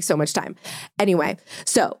 And takes so much time. Anyway,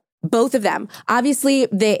 so both of them, obviously,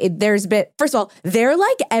 first of all, they're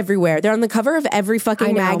like everywhere. They're on the cover of every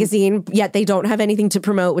fucking magazine, yet they don't have anything to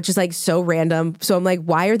promote, which is like so random. So I'm like,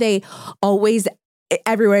 why are they always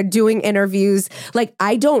everywhere doing interviews? Like,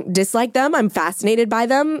 I don't dislike them. I'm fascinated by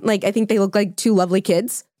them. Like, I think they look like two lovely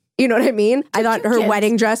kids. You know what I mean? I thought her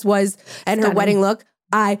wedding dress was, and her wedding look,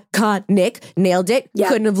 iconic. Nailed it. Yeah.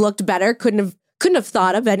 Couldn't have looked better. Couldn't have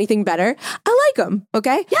thought of anything better. I like them.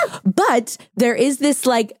 Okay. Yeah. But there is this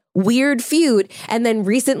like weird feud. And then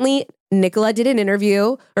recently, Nicola did an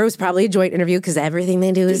interview, or it was probably a joint interview because everything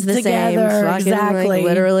they do is the same. Fucking, exactly. Like,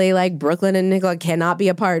 literally, like Brooklyn and Nicola cannot be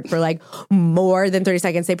apart for like more than 30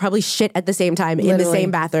 seconds. They probably shit at the same time in the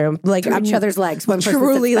same bathroom, like through each other's legs. One person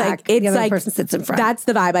truly sits back, like it's the other like person sits in front. That's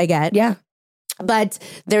the vibe I get. Yeah. But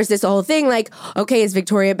there's this whole thing like, okay, is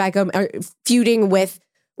Victoria Beckham feuding with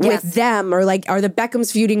them, or like are the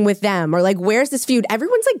Beckhams feuding with them, or like where's this feud?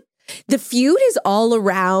 Everyone's like, the feud is all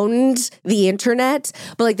around the internet,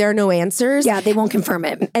 but like there are no answers. Yeah, they won't confirm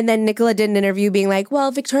it. And then Nicola did an interview being like, well,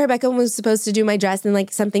 Victoria Beckham was supposed to do my dress and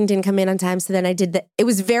like something didn't come in on time. So then I did It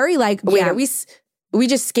was very like, wait, are we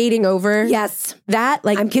just skating over? Yes. That?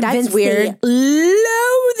 Like, I'm convinced that's weird. they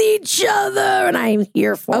loathe each other and I'm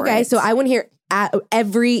here for it. Okay, so I want to hear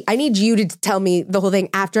I need you to tell me the whole thing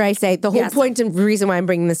after I say the whole point and reason why I'm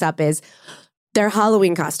bringing this up is their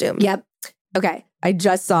Halloween costume. Yep. Okay. I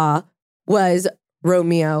just saw was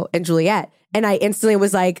Romeo and Juliet. And I instantly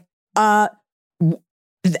was like,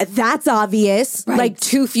 that's obvious. Right. Like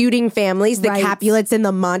two feuding families, the Capulets and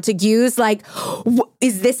the Montagues. Like,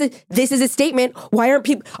 is this is a statement? Why are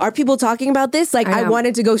people talking about this? Like, I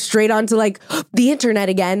wanted to go straight onto like the internet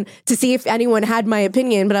again to see if anyone had my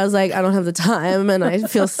opinion, but I was like, I don't have the time and I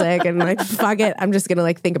feel sick and like, fuck it. I'm just gonna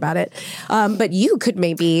like think about it. But you could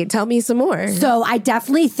maybe tell me some more. So I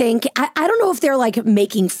definitely think, I don't know if they're like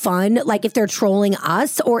making fun, like if they're trolling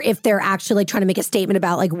us or if they're actually like, trying to make a statement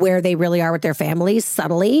about like where they really are with their families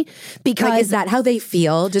subtly. Because like, is that how they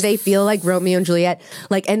feel? Do they feel like Romeo and Juliet?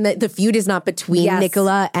 Like, and the feud is not between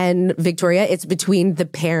Nicola and Victoria, it's between the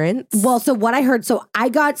parents. Well, so what I heard, so I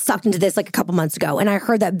got sucked into this like a couple months ago and I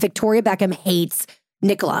heard that Victoria Beckham hates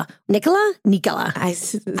Nicola. Nicola? I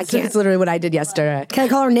can't. It's literally what I did yesterday. Can I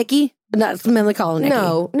call her Nikki? No, I'm gonna call her Nikki.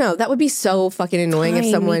 No, that would be so fucking annoying if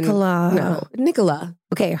someone. Nicola. No, Nicola.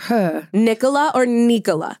 Okay, her. Nicola or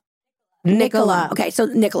Nicola? Nicola. Okay, so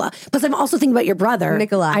Nicola. Plus, I'm also thinking about your brother.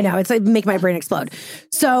 Nicola. I know, it's like make my brain explode.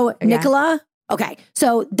 So Nicola. Okay,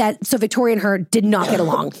 so Victoria and her did not get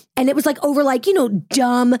along, and it was like over like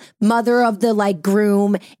dumb mother of the like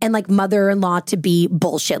groom and like mother-in-law to be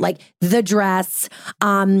bullshit, like the dress.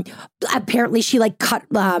 Apparently she like cut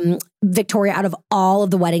Victoria out of all of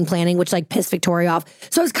the wedding planning, which like pissed Victoria off.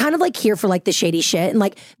 So I was kind of like here for like the shady shit, and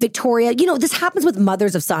like Victoria, this happens with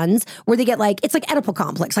mothers of sons where they get like it's like Oedipal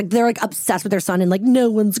complex, like they're like obsessed with their son and like no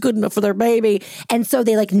one's good enough for their baby, and so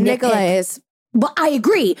they like Nicola is. Well, I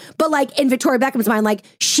agree. But like in Victoria Beckham's mind, like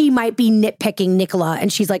she might be nitpicking Nicola and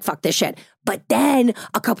she's like, fuck this shit. But then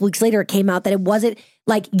a couple weeks later, it came out that it wasn't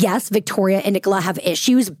like, yes, Victoria and Nicola have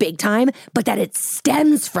issues big time, but that it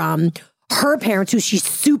stems from her parents, who she's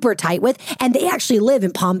super tight with, and they actually live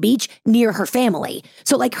in Palm Beach near her family.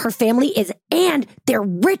 So like her family is, and they're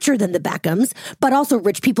richer than the Beckhams, but also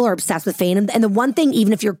rich people are obsessed with fame. And the one thing,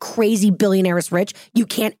 even if you're crazy billionaire rich, you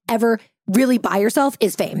can't ever really buy yourself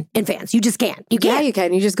is fame and fans. You just can't. You can't. Yeah, you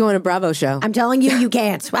can. You just go on a Bravo show. I'm telling you, you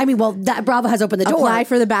can't. I mean, well, Bravo has opened the door. Apply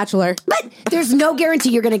for The Bachelor. But there's no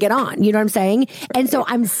guarantee you're going to get on. You know what I'm saying? And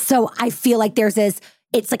so I feel like there's this,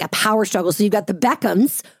 it's like a power struggle. So you've got the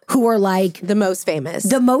Beckhams who are like the most famous,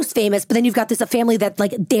 but then you've got this a family that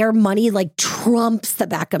like their money like trumps the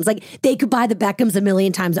Beckhams. Like they could buy the Beckhams a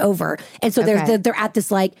million times over. And so they're at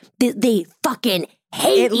this like, they fucking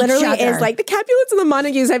hate it literally each other. is like the Capulets and the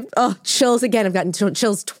Montagues. Chills again. I've gotten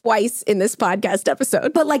chills twice in this podcast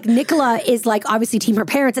episode. But like Nicola is like obviously team her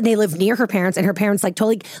parents and they live near her parents and her parents like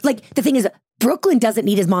totally like the thing is Brooklyn doesn't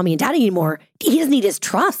need his mommy and daddy anymore. He doesn't need his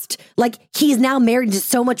trust. Like he's now married to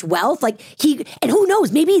so much wealth. Like and who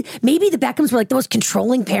knows, maybe the Beckhams were like the most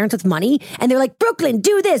controlling parents with money and they're like, Brooklyn,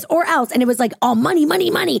 do this or else. And it was like all money.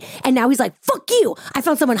 And now he's like, fuck you. I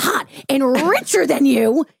found someone hot and richer than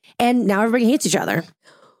you. And now everybody hates each other.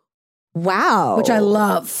 Wow. Which I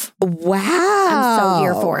love. Wow. I'm so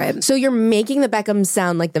here for it. So you're making the Beckhams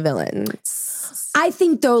sound like the villains. I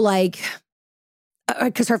think though, like,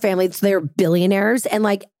 because her family, they're billionaires. And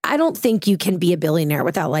like, I don't think you can be a billionaire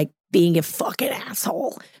without like being a fucking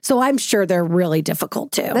asshole. So I'm sure they're really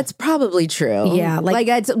difficult too. That's probably true. Yeah. Like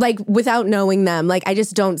it's like without knowing them, like I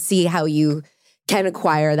just don't see how you can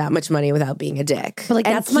acquire that much money without being a dick. But like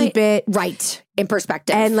and that's keep it right in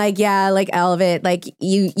perspective. And like, yeah, like all of it, like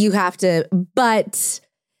you have to, but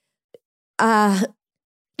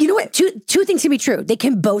you know what? Two things can be true. They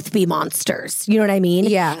can both be monsters. You know what I mean?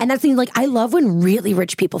 Yeah. And that's the thing, like, I love when really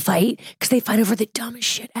rich people fight because they fight over the dumbest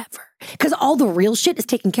shit ever. Because all the real shit is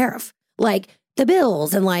taken care of. Like the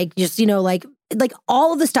bills and like just, like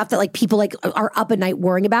all of the stuff that like people like are up at night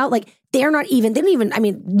worrying about, like they don't even, I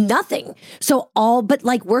mean, nothing. So but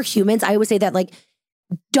like we're humans. I always say that like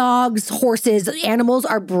dogs, horses, animals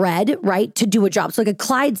are bred, right, to do a job. So like a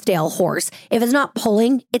Clydesdale horse, if it's not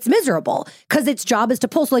pulling, it's miserable because its job is to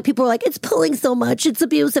pull. So like people are like, it's pulling so much, it's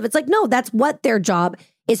abusive. It's like, no, that's what their job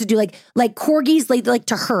is to do. Like corgis, like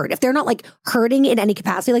to herd. If they're not like herding in any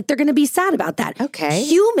capacity, like they're going to be sad about that. Okay.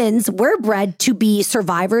 Humans, we're bred to be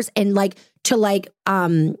survivors and like to like,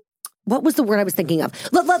 what was the word I was thinking of?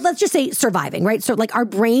 Let's just say surviving, right? So like our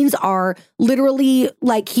brains are literally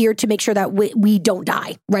like here to make sure that we don't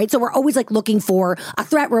die, right? So we're always like looking for a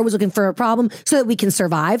threat. We're always looking for a problem so that we can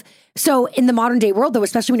survive. So in the modern day world though,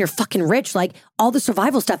 especially when you're fucking rich, like all the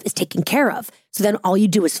survival stuff is taken care of. So then all you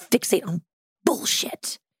do is fixate on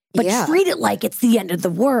bullshit. but treat it like it's the end of the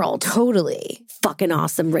world. Totally. Fucking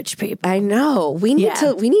awesome rich people. I know. We need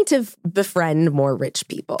to befriend more rich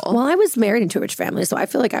people. Well, I was married into a rich family, so I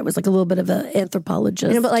feel like I was like a little bit of an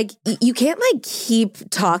anthropologist. But like you can't like keep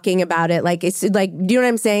talking about it. Like it's like, do you know what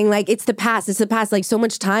I'm saying? Like it's the past. It's the past. Like so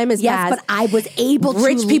much time has passed. Yes, but I was able to.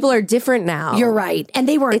 Rich people are different now. You're right. And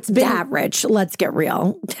they weren't that rich. Let's get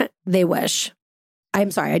real. They wish. I'm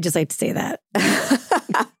sorry. I just like to say that.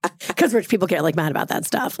 Because rich people get like mad about that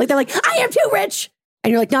stuff. Like they're like, I am too rich.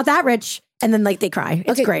 And you're like, not that rich. And then like they cry.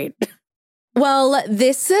 It's great. Well,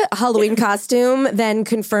 this Halloween costume then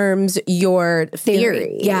confirms your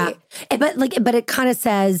theory. Yeah. But it kind of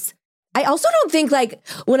says, I also don't think like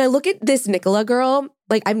when I look at this Nicola girl,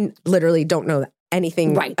 like I literally don't know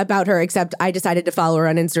anything about her except I decided to follow her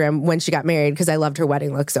on Instagram when she got married because I loved her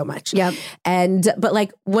wedding look so much. Yeah. But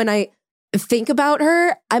like when I think about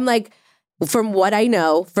her, I'm like, from what I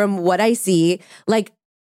know, from what I see, like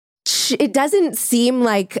it doesn't seem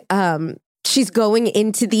like she's going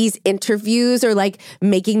into these interviews or like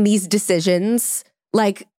making these decisions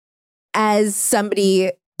like as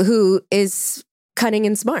somebody who is cunning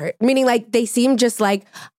and smart. Meaning like they seem just like,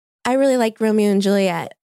 I really like Romeo and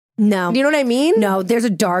Juliet. No. You know what I mean? No, there's a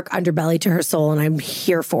dark underbelly to her soul and I'm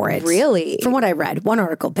here for it. Really? From what I read. One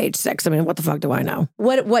article, page 6. I mean, what the fuck do I know?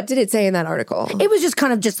 What did it say in that article? It was just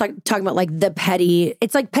kind of just like talking about like the petty,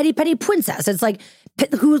 it's like petty princess. It's like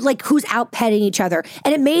who's out petting each other.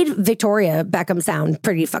 And it made Victoria Beckham sound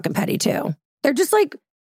pretty fucking petty too. They're just like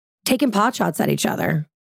taking pot shots at each other.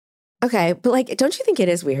 Okay, but like, don't you think it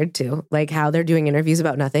is weird too? Like how they're doing interviews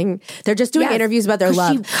about nothing. They're just doing interviews about their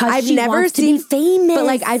love. I've never seen famous, but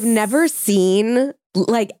like I've never seen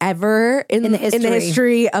like ever in the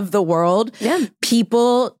history of the world,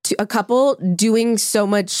 a couple doing so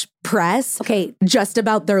much press, just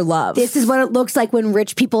about their love. This is what it looks like when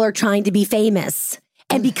rich people are trying to be famous.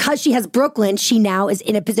 And because she has Brooklyn, she now is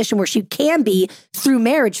in a position where she can be through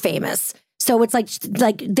marriage famous. So it's like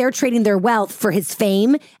they're trading their wealth for his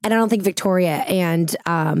fame. And I don't think Victoria and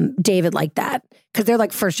David like that because they're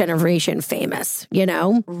like first generation famous, you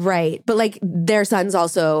know? Right. But like their son's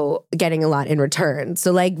also getting a lot in return.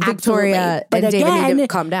 So like Victoria and David need to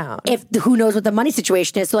calm down. Who knows what the money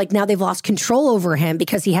situation is. So like now they've lost control over him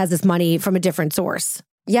because he has this money from a different source.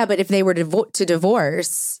 Yeah, but if they were to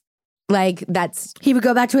divorce, like he would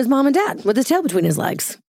go back to his mom and dad with his tail between his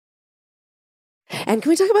legs. And can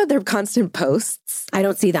we talk about their constant posts? I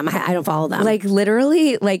don't see them. I don't follow them. Like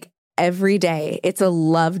literally like every day it's a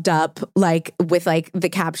loved up, like with like the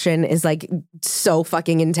caption is like so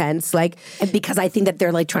fucking intense. Like, and because I think that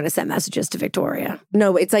they're like trying to send messages to Victoria.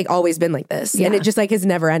 No, it's like always been like this. Yeah. And it just like has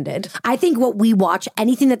never ended. I think what we watch,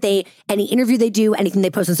 any interview they do, anything they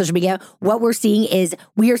post on social media, what we're seeing is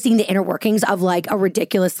we are seeing the inner workings of like a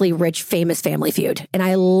ridiculously rich, famous family feud. And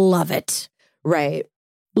I love it. Right.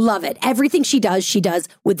 Love it. Everything she does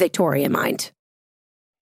with Victoria in mind.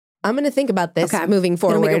 I'm going to think about this moving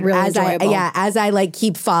forward really as I like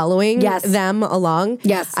keep following them along.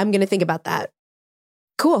 Yes. I'm going to think about that.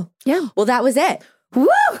 Cool. Yeah. Well, that was it. Woo!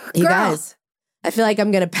 You guys, I feel like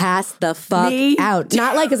I'm going to pass the fuck out.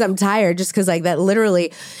 Not like because I'm tired, just because like that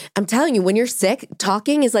literally, I'm telling you, when you're sick,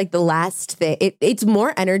 talking is like the last thing. It's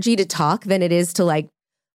more energy to talk than it is to like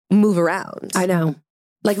move around. I know.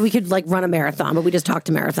 Like we could like run a marathon, but we just talked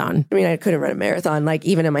a marathon. I mean, I couldn't run a marathon, like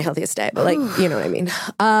even in my healthiest day, but like, you know what I mean?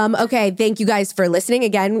 Okay. Thank you guys for listening.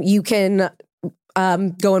 Again, you can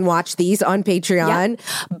go and watch these on Patreon,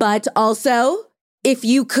 but also if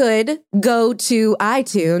you could go to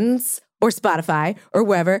iTunes or Spotify or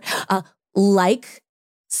wherever, like,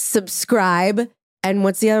 subscribe, and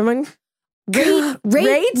what's the other one?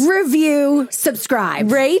 Rate, review,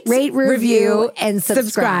 subscribe. Rate, review, and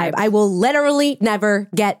subscribe. I will literally never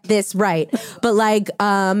get this right, but like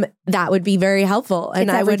that would be very helpful.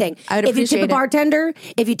 And I would appreciate if you tip a bartender,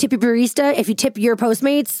 if you tip your barista, if you tip your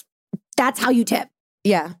Postmates, that's how you tip.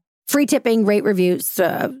 Yeah, free tipping. Rate, review,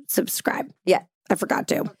 subscribe. Yeah, I forgot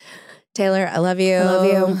to. Taylor, I love you. I love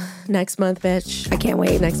you. Next month, bitch. I can't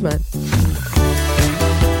wait. Next month.